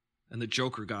wheel, and the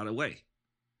Joker got away.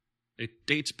 It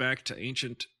dates back to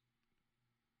ancient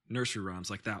nursery rhymes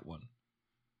like that one.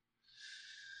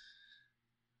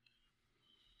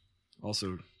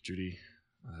 Also, Judy,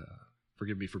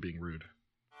 forgive me for being rude.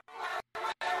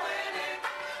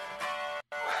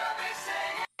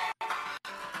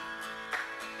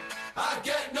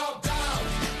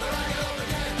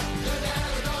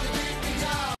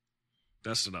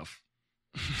 That's enough.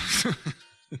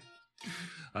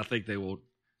 I think they won't.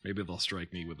 Maybe they'll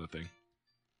strike me with a thing.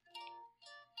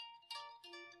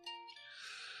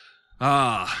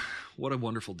 What a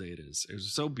wonderful day it is. It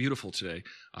was so beautiful today.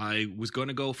 I was going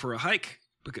to go for a hike.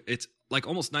 It's like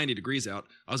almost 90 degrees out.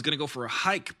 I was going to go for a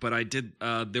hike, but I did,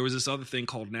 there was this other thing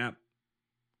called nap.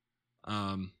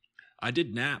 I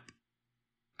did nap.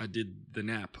 I did the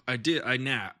nap. I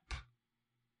nap.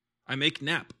 I make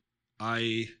nap.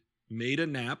 I made a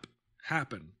nap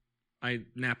happen. I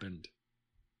nappened.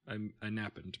 I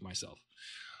nappened myself.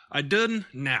 I done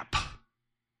nap.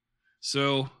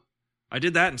 So I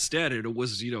did that instead, and it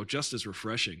was, just as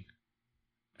refreshing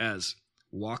as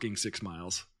walking 6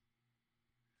 miles.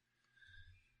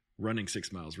 Running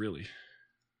 6 miles, really.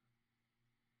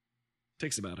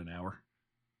 Takes about an hour.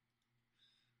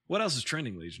 What else is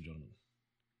trending, ladies and gentlemen?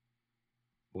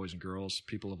 Boys and girls,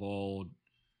 people of all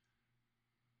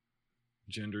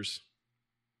genders.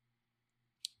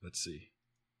 Let's see.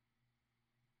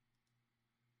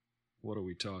 What are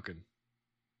we talking?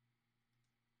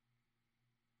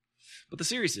 But the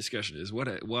serious discussion is,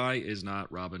 why is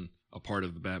not Robin a part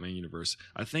of the Batman universe?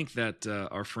 I think that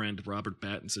our friend Robert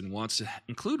Pattinson wants to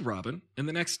include Robin in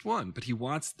the next one, but he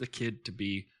wants the kid to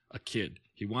be a kid.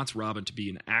 He wants Robin to be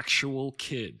an actual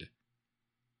kid.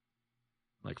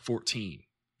 Like 14,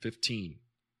 15.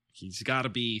 He's got to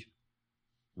be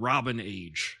Robin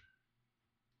age.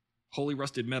 Holy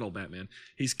rusted metal, Batman.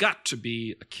 He's got to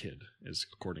be a kid, as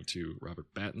according to Robert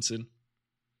Pattinson.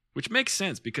 Which makes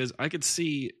sense, because I could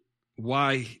see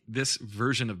why this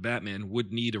version of Batman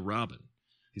would need a Robin.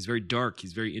 He's very dark.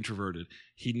 He's very introverted.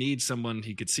 He needs someone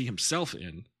he could see himself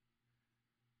in.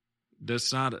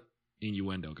 That's not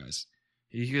innuendo, guys.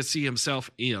 He could see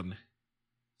himself in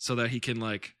so that he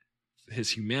can,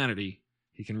 his humanity,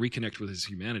 he can reconnect with his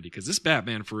humanity. Because this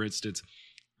Batman, for instance,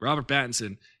 Robert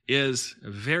Pattinson, is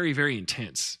very, very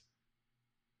intense.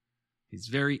 He's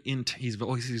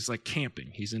he's like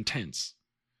camping. He's intense.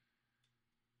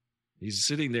 He's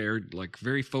sitting there,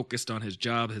 very focused on his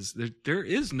job. There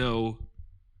is no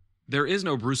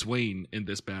Bruce Wayne in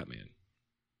this Batman.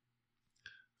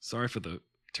 Sorry for the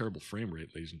terrible frame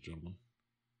rate, ladies and gentlemen.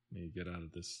 Let me get out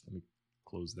of this. Let me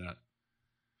close that.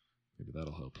 Maybe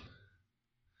that'll help.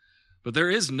 But there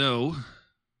is no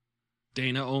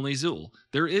Dana, only Zool.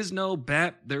 There is no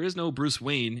Bruce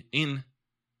Wayne in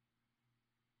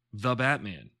the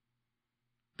Batman.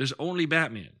 There's only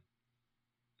Batman.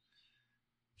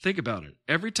 Think about it.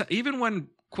 Every time, even when,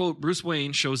 quote, Bruce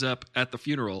Wayne shows up at the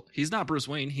funeral, he's not Bruce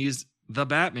Wayne. He's the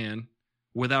Batman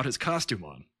without his costume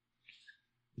on.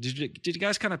 Did you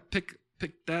guys kind of pick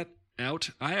that out?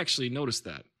 I actually noticed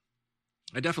that.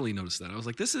 I definitely noticed that. I was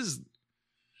like,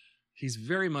 he's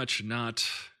very much not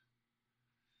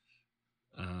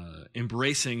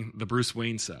embracing the Bruce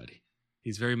Wayne side.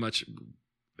 He's very much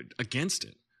against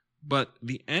it. But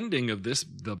the ending of this,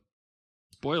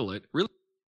 spoil it, really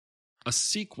a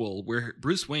sequel where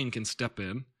Bruce Wayne can step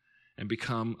in and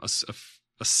become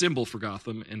a symbol for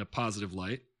Gotham in a positive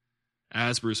light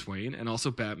as Bruce Wayne, and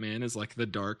also Batman is like the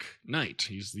Dark Knight.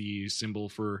 He's the symbol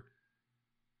for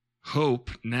hope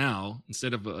now,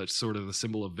 instead of a sort of a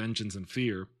symbol of vengeance and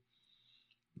fear,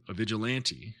 a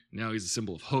vigilante. Now he's a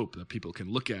symbol of hope that people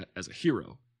can look at as a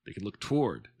hero. They can look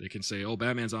toward. They can say, oh,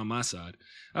 Batman's on my side.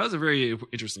 That was a very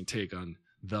interesting take on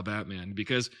the Batman,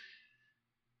 because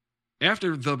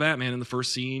after the Batman in the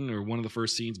first scene, or one of the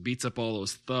first scenes, beats up all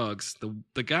those thugs,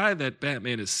 the guy that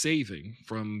Batman is saving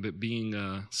from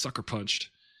being sucker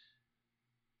punched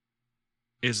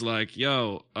is like,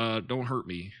 yo, don't hurt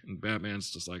me. And Batman's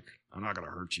just like, I'm not going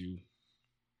to hurt you.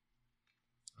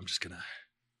 I'm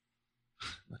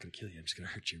not going to kill you. I'm just going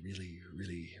to hurt you really,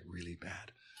 really, really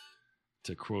bad.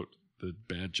 To quote the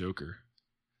bad Joker.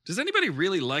 Does anybody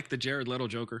really like the Jared Leto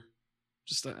Joker?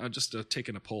 Just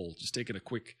taking a poll. Just taking a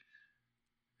quick...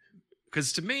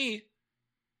 Because to me,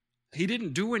 he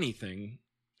didn't do anything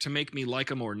to make me like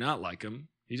him or not like him.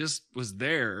 He just was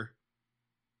there.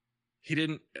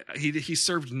 He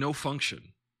served no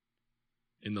function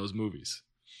in those movies.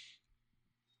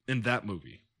 In that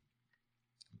movie.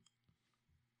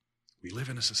 We live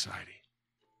in a society.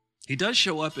 He does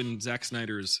show up in Zack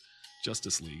Snyder's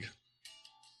Justice League.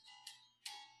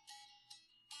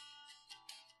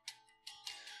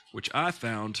 Which I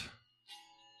found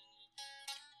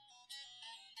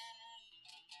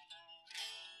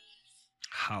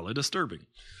highly disturbing.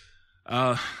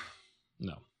 No,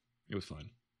 it was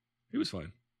fine. He was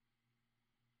fine.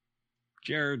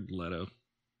 Jared Leto.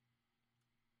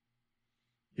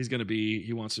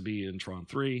 He wants to be in Tron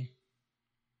 3.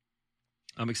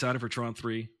 I'm excited for Tron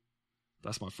 3.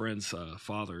 That's my friend's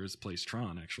father plays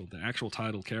Tron, the actual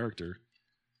title character.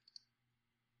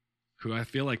 Who I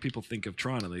feel like people think of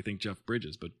Tron and they think Jeff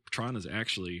Bridges, but Tron is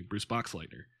actually Bruce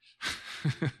Boxleitner.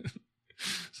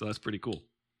 So that's pretty cool.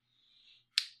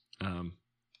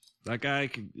 That guy,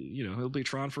 he'll be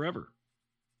Tron forever.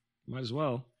 Might as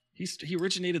well. He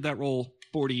originated that role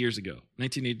 40 years ago,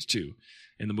 1982,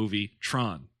 in the movie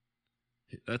Tron.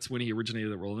 That's when he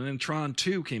originated that role. And then Tron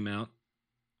 2 came out.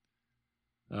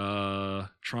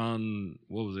 Tron,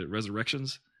 what was it?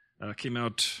 Resurrections? Came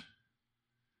out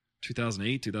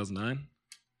 2008, 2009.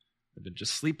 I've been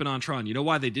just sleeping on Tron. You know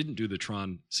why they didn't do the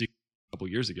Tron sequel a couple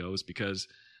years ago is because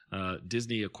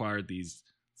Disney acquired these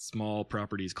small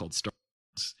properties called Star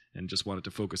Wars and just wanted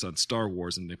to focus on Star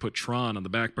Wars, and they put Tron on the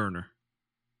back burner.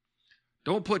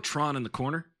 Don't put Tron in the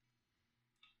corner.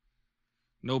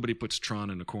 Nobody puts Tron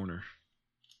in the corner.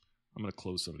 I'm going to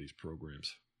close some of these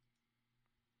programs.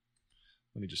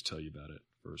 Let me just tell you about it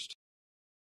first.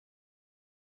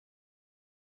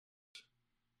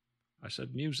 I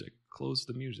said music. Close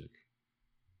the music.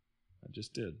 I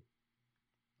just did.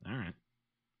 All right.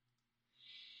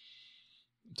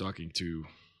 I'm talking to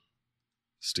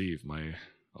Steve, my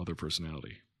other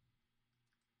personality.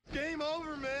 Game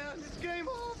over, man. It's game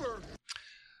over.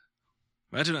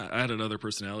 Imagine I had another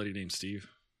personality named Steve.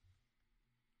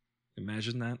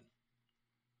 Imagine that.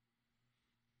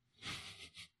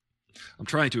 I'm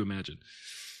trying to imagine.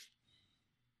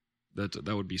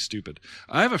 That would be stupid.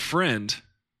 I have a friend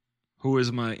who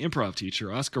is my improv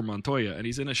teacher, Oscar Montoya, and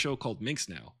he's in a show called Minx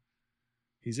now.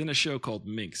 He's in a show called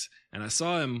Minx, and I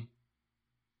saw him.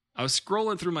 I was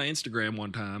scrolling through my Instagram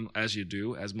one time, as you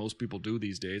do, as most people do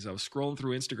these days. I was scrolling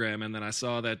through Instagram, and then I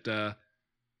saw that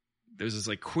there's this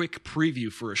like quick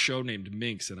preview for a show named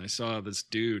Minx, and I saw this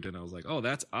dude, and I was like, oh,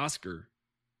 that's Oscar.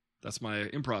 That's my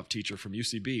improv teacher from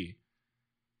UCB.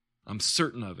 I'm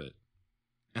certain of it.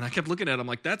 And I kept looking at him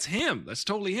like, that's him. That's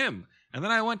totally him. And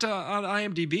then I went on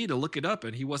IMDb to look it up,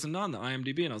 and he wasn't on the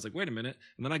IMDb. And I was like, wait a minute.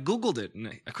 And then I Googled it, and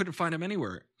I couldn't find him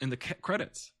anywhere in the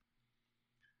credits.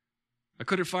 I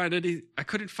couldn't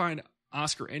find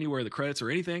Oscar anywhere in the credits or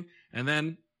anything. And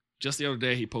then just the other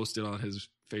day, he posted on his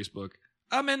Facebook,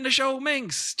 I'm in the show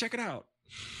Minx. Check it out.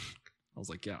 I was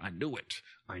like, yeah, I knew it.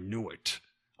 I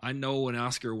know an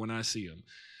Oscar when I see him.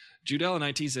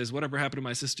 Judella19 says, whatever happened to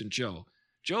my assistant Joe?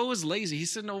 Joe is lazy.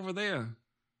 He's sitting over there.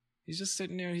 He's just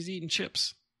sitting there. He's eating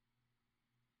chips.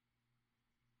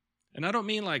 And I don't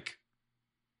mean like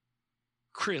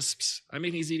crisps. I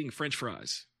mean he's eating French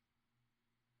fries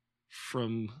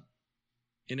from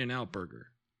In-N-Out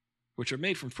Burger, which are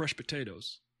made from fresh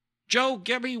potatoes. Joe,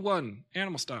 get me one.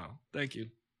 Animal style. Thank you.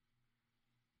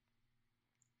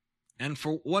 And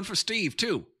one for Steve,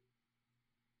 too.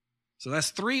 So that's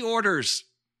 3 orders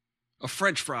of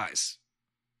French fries,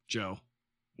 Joe.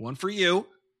 1 for you,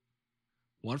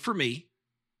 1 for me,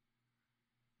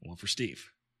 1 for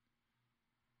Steve.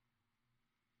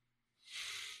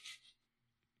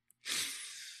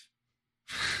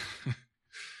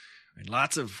 And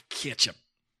lots of ketchup.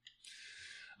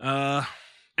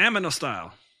 Amino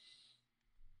style.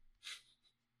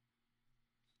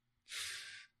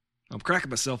 I'm cracking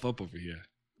myself up over here.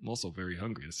 I'm also very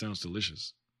hungry. It sounds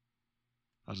delicious.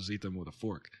 I'll just eat them with a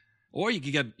fork. Or you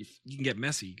can get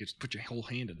messy. You can just put your whole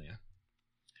hand in there.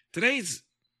 Today's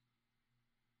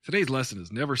lesson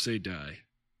is never say die.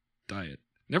 Diet.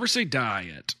 Never say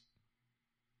diet.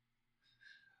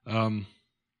 No,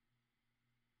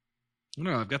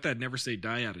 I've got that never say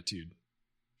die attitude.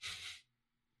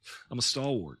 I'm a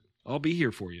stalwart. I'll be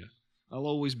here for you. I'll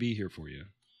always be here for you.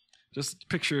 Just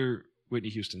picture Whitney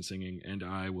Houston singing, and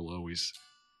I will always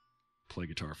play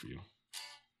guitar for you.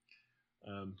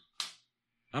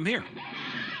 I'm here.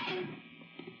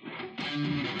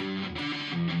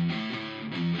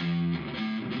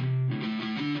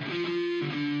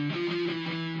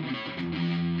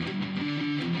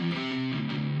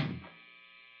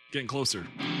 Getting closer.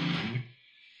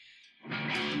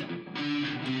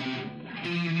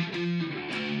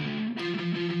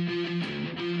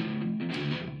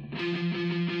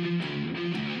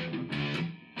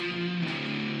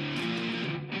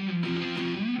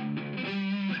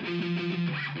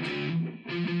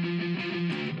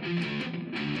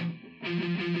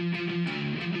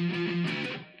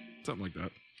 Something like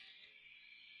that.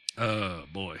 Oh,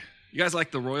 boy. You guys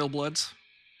like the Royal Bloods?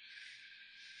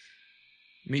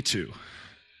 Me too.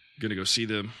 Gonna go see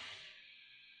them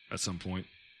at some point.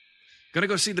 Gonna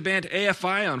go see the band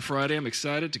AFI on Friday. I'm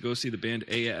excited to go see the band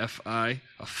AFI.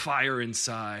 A Fire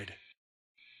Inside.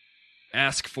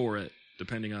 Ask for it,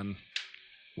 depending on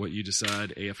what you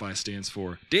decide AFI stands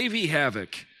for. Davey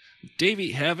Havok.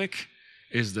 Davey Havok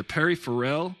is the Perry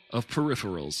Farrell of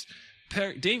peripherals.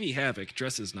 Davey Havok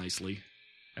dresses nicely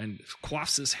and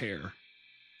coiffs his hair.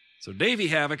 So Davey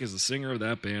Havok is the singer of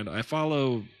that band. I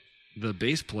follow the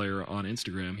bass player on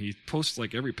Instagram. He posts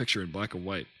like every picture in black and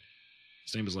white.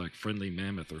 His name is like Friendly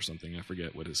Mammoth or something. I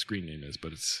forget what his screen name is,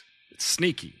 but it's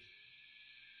sneaky.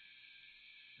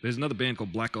 There's another band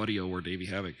called Black Audio where Davey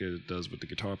Havok does with the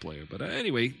guitar player. But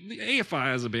anyway, the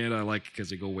AFI is a band I like because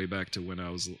they go way back to when I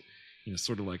was,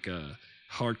 sort of like a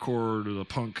hardcore to the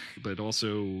punk, but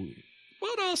also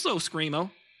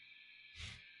screamo.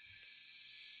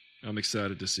 I'm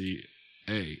excited to see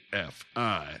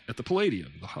AFI at the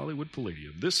Palladium, the Hollywood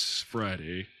Palladium, this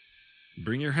Friday.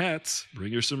 Bring your hats,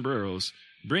 bring your sombreros,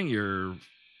 bring your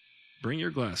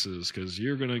glasses, because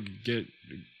you're going to get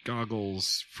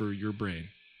goggles for your brain.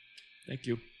 Thank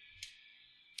you.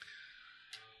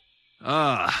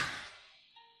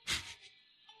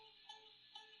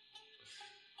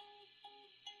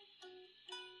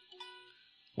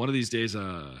 One of these days,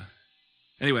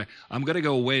 anyway, I'm going to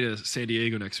go away to San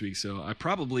Diego next week, so I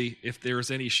probably, if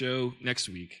there's any show next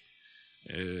week,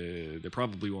 there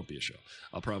probably won't be a show.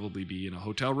 I'll probably be in a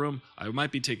hotel room. I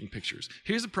might be taking pictures.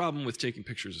 Here's the problem with taking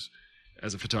pictures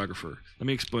as a photographer. Let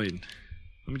me explain.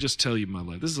 Let me just tell you my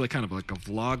life. This is kind of like a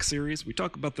vlog series. We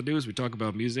talk about the news, we talk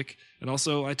about music, and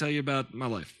also I tell you about my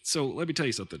life. So let me tell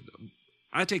you something.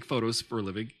 I take photos for a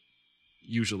living,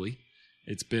 usually.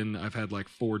 I've had like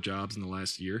 4 jobs in the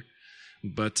last year.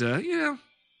 But,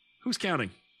 who's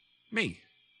counting? Me.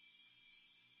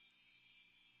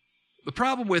 The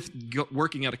problem with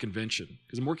working at a convention,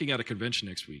 because I'm working at a convention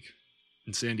next week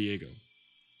in San Diego,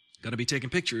 got to be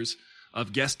taking pictures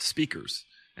of guest speakers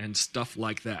and stuff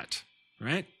like that,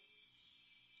 right?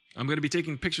 I'm going to be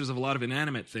taking pictures of a lot of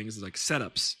inanimate things like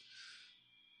setups.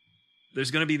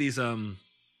 There's going to be these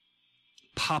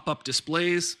pop-up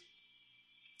displays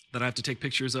that I have to take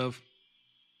pictures of,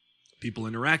 people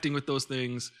interacting with those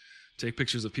things, take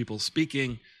pictures of people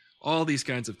speaking, all these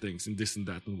kinds of things, and this and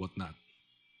that and whatnot.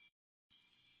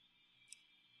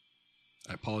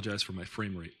 I apologize for my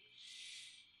frame rate.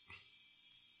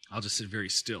 I'll just sit very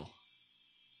still.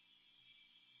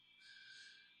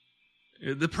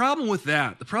 The problem with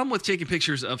taking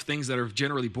pictures of things that are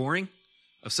generally boring,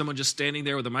 of someone just standing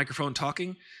there with a microphone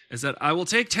talking, is that I will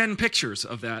take 10 pictures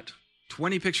of that,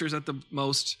 20 pictures at the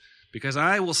most, because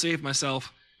I will save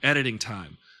myself editing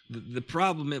time. The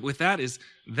problem with that is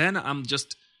then I'm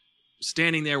just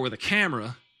standing there with a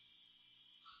camera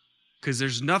because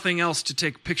there's nothing else to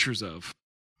take pictures of.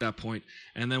 that point.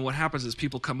 And then what happens is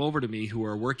people come over to me who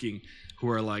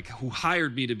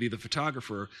hired me to be the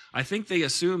photographer. I think they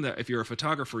assume that if you're a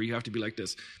photographer, you have to be like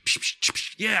this.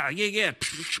 Yeah.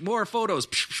 More photos.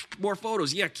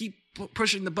 Yeah, keep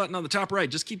pushing the button on the top right.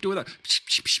 Just keep doing that.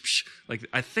 Like,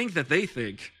 I think that they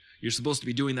think you're supposed to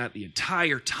be doing that the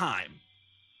entire time.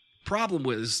 Problem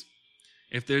is,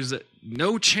 if there's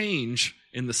no change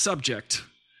in the subject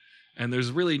and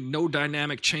there's really no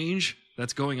dynamic change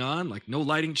that's going on, like no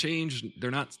lighting change,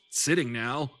 they're not sitting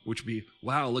now, which would be,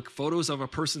 wow, look, photos of a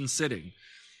person sitting.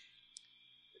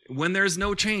 When there's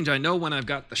no change, I know when I've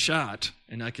got the shot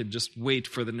and I can just wait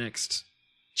for the next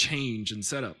change and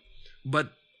setup.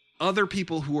 But other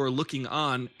people who are looking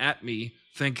on at me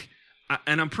think,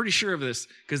 and I'm pretty sure of this,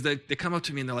 because they come up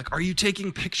to me and they're like, are you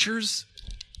taking pictures?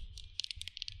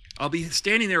 I'll be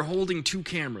standing there holding two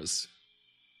cameras.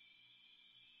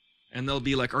 And they'll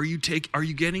be like, are you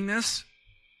getting this?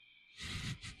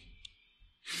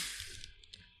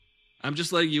 I'm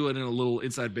just letting you in a little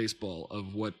inside baseball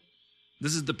of what,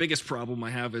 this is the biggest problem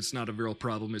I have. It's not a real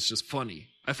problem. It's just funny.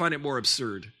 I find it more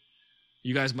absurd.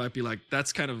 You guys might be like,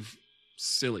 that's kind of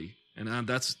silly. And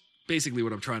that's basically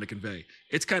what I'm trying to convey.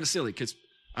 It's kind of silly because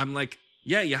I'm like,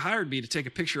 yeah, you hired me to take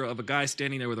a picture of a guy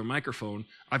standing there with a microphone.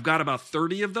 I've got about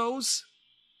 30 of those.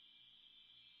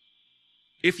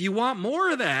 If you want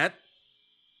more of that,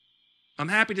 I'm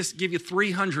happy to give you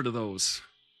 300 of those.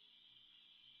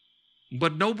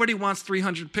 But nobody wants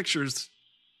 300 pictures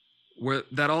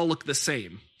that all look the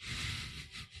same.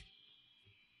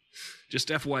 Just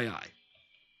FYI.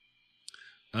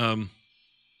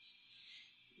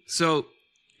 So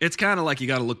it's kind of like you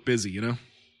got to look busy, you know?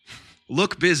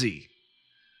 Look busy.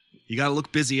 You got to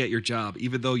look busy at your job,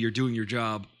 even though you're doing your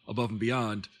job above and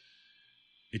beyond.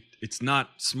 It's not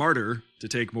smarter to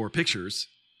take more pictures.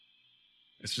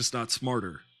 It's just not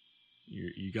smarter.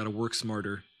 You got to work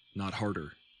smarter, not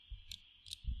harder.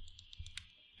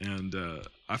 And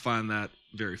I find that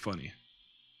very funny.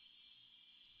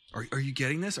 Are you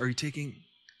getting this? Are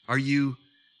you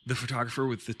the photographer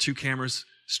with the two cameras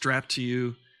strapped to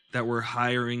you that we're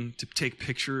hiring to take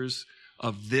pictures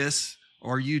of this?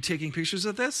 Are you taking pictures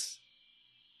of this?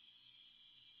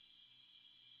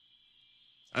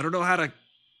 I don't know how to.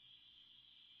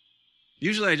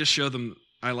 Usually I just show them,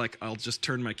 I'll just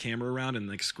turn my camera around and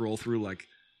like scroll through like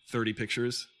 30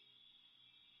 pictures.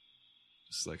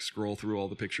 Just like scroll through all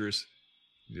the pictures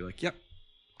and be like, yep,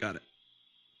 got it.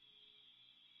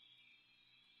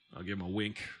 I'll give them a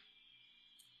wink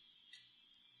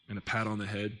and a pat on the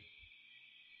head.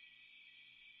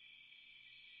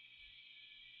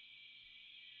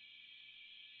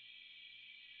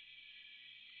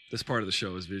 This part of the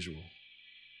show is visual.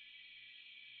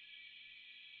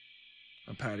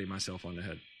 I'm patting myself on the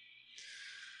head.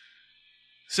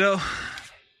 So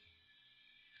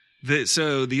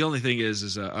the only thing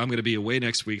is I'm going to be away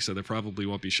next week, so there probably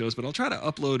won't be shows, but I'll try to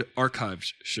upload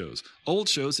archived shows, old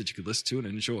shows that you could listen to and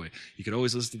enjoy. You can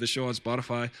always listen to the show on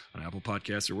Spotify, on Apple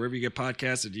Podcasts, or wherever you get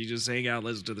podcasts, and you just hang out,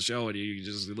 listen to the show, and you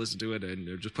just listen to it,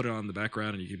 and just put it on the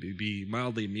background, and you can be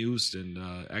mildly amused and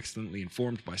accidentally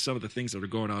informed by some of the things that are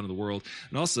going on in the world.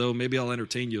 And also, maybe I'll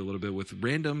entertain you a little bit with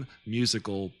random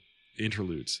musical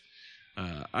interludes.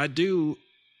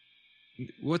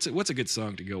 What's a good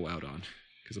song to go out on?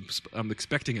 Because I'm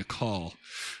expecting a call.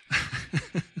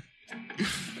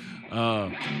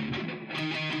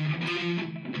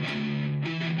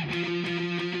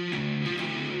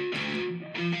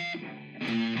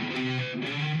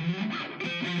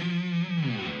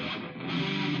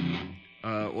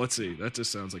 Let's see. That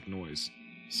just sounds like noise.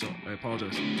 So I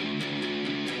apologize.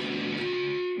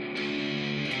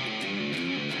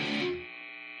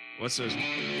 What's this?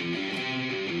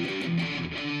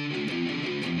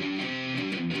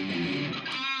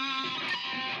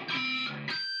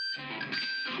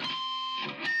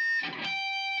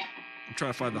 I'm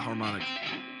trying to find the harmonic.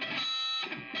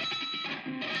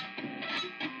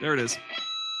 There it is.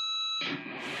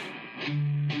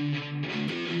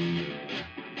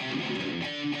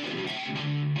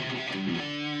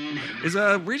 Is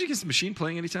Rage Against the Machine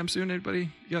playing anytime soon? Anybody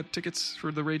got tickets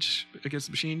for the Rage Against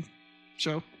the Machine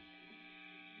show?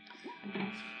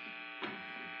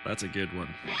 That's a good one.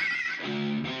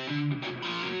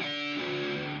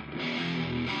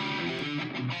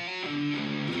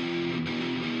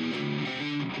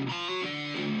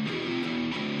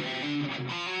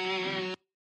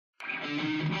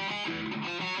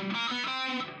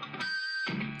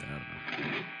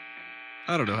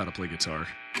 I don't know how to play guitar.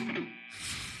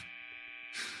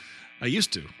 I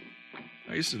used to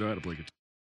know how to play guitar.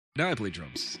 Now I play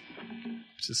drums,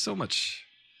 which is so much.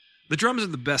 The drums are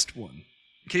the best one.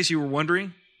 In case you were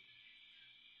wondering,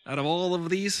 Out of all of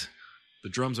these, the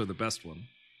drums are the best one.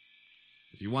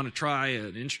 If you want to try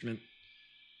an instrument,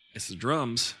 it's the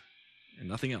drums and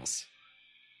nothing else.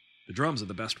 The drums are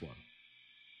the best one.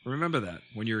 Remember that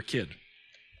when you're a kid.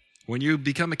 When you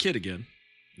become a kid again.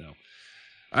 No.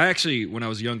 I actually, when I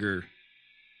was younger,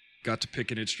 got to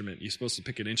pick an instrument. You're supposed to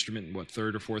pick an instrument in,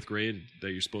 third or fourth grade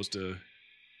that you're supposed to,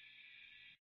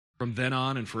 from then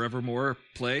on and forevermore,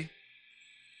 play.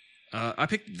 I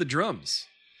picked the drums.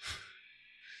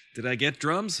 Did I get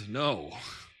drums? No,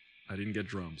 I didn't get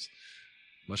drums.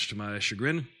 Much to my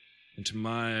chagrin, and to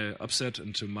my upset,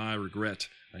 and to my regret,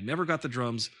 I never got the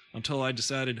drums until I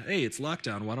decided, hey, it's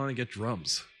lockdown, why don't I get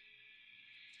drums?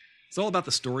 It's all about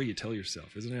the story you tell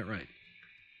yourself, isn't that right?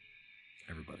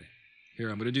 Everybody. Here,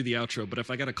 I'm going to do the outro, but if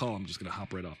I got a call, I'm just going to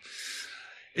hop right off.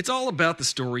 It's all about the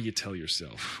story you tell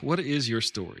yourself. What is your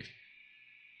story?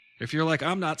 If you're like,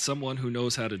 I'm not someone who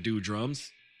knows how to do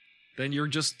drums, then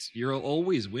you'll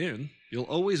always win. You'll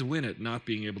always win at not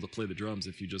being able to play the drums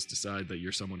if you just decide that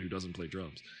you're someone who doesn't play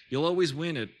drums. You'll always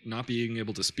win at not being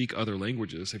able to speak other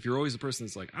languages. If you're always a person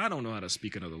that's like, I don't know how to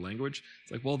speak another language,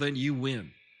 it's like, well, then you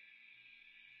win.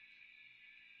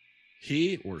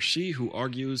 He or she who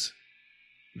argues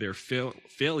their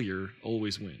failure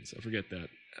always wins. I forget that,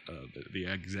 the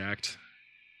exact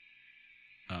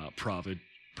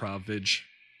providge,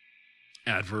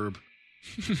 adverb.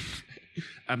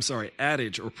 I'm sorry,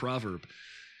 adage or proverb.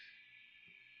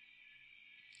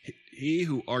 He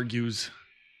who argues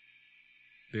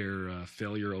their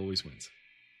failure always wins.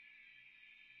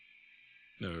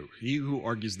 No, he who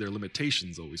argues their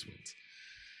limitations always wins.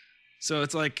 So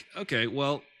it's like, okay,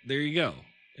 well, there you go.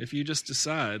 If you just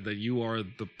decide that you are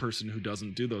the person who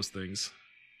doesn't do those things,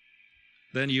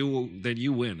 then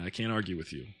you win. I can't argue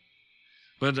with you.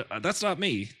 But that's not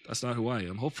me. That's not who I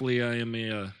am. Hopefully I am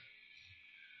a...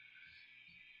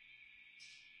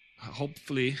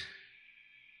 Hopefully...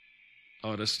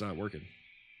 Oh, that's not working.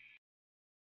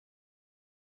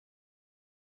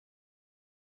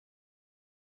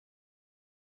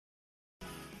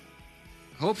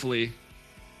 Hopefully,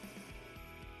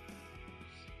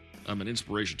 I'm an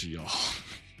inspiration to y'all.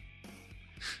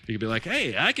 You could be like,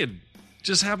 hey, I could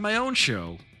just have my own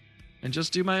show and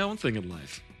just do my own thing in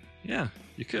life. Yeah,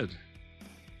 you could.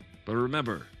 But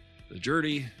remember, the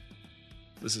journey,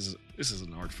 this is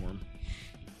an art form.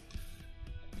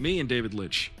 Me and David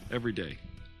Lynch, every day.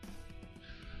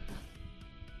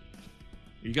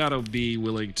 You gotta be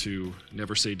willing to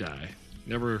never say die.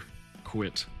 Never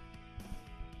quit.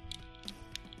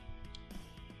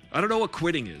 I don't know what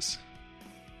quitting is.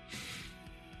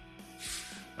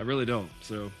 I really don't,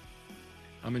 so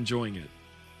I'm enjoying it.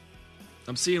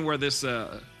 I'm seeing where this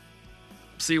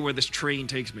train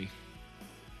takes me.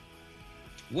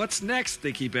 What's next?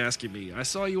 They keep asking me. I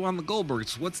saw you on the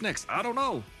Goldbergs. What's next? I don't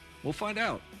know. We'll find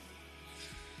out.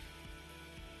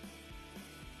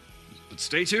 But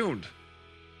stay tuned.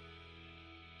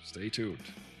 Stay tuned.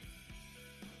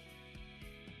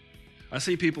 I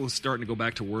see people starting to go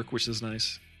back to work, which is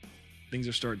nice. Things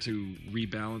are starting to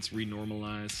rebalance,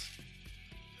 renormalize.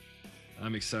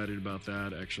 I'm excited about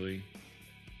that, actually.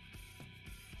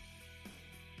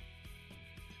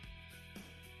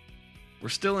 We're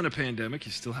still in a pandemic.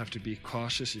 You still have to be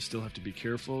cautious. You still have to be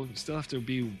careful. You still have to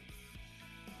be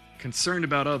concerned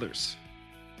about others.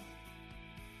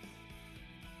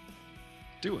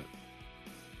 Do it.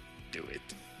 Do it.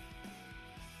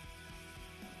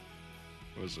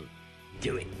 What was it?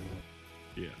 Do it.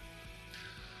 Yeah.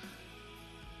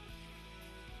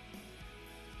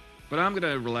 But I'm going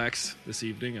to relax this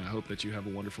evening. I hope that you have a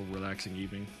wonderful, relaxing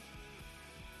evening.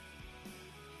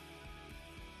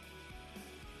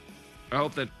 I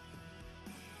hope that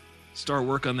start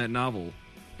work on that novel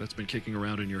that's been kicking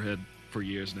around in your head for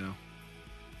years now.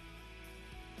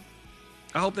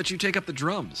 I hope that you take up the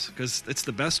drums, because it's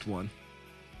the best one.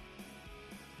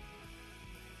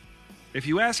 If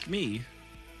you ask me,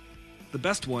 the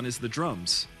best one is the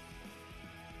drums.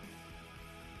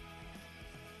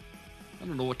 I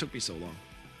don't know what took me so long.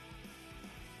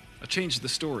 I changed the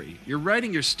story. You're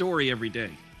writing your story every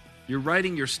day. You're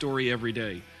writing your story every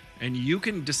day. And you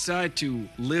can decide to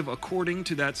live according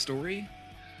to that story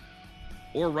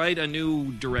or write a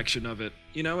new direction of it.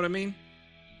 You know what I mean?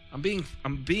 I'm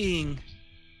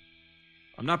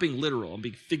not being literal. I'm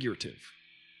being figurative.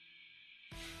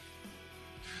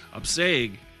 I'm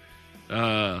saying,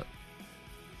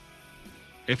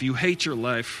 if you hate your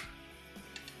life,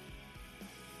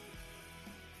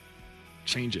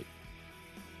 change it.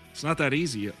 It's not that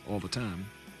easy all the time,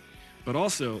 but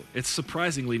also it's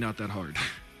surprisingly not that hard.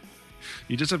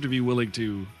 You just have to be willing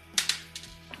to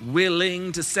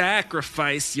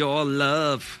sacrifice your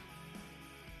love.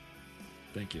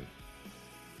 Thank you.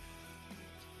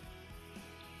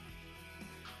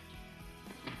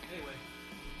 Anyway.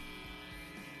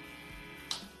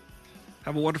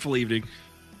 Have a wonderful evening.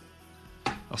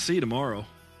 I'll see you tomorrow.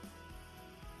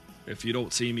 If you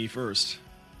don't see me first,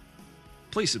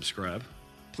 please subscribe.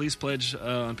 Please pledge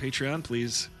on Patreon.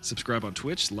 Please subscribe on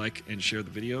Twitch. Like and share the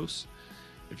videos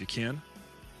if you can.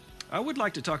 I would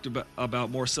like to talk about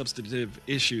more substantive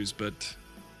issues, but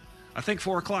I think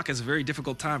 4 o'clock is a very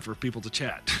difficult time for people to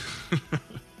chat.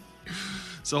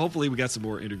 So hopefully we got some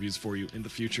more interviews for you in the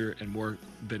future and more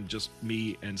than just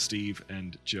me and Steve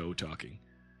and Joe talking.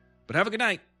 But have a good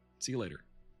night. See you later.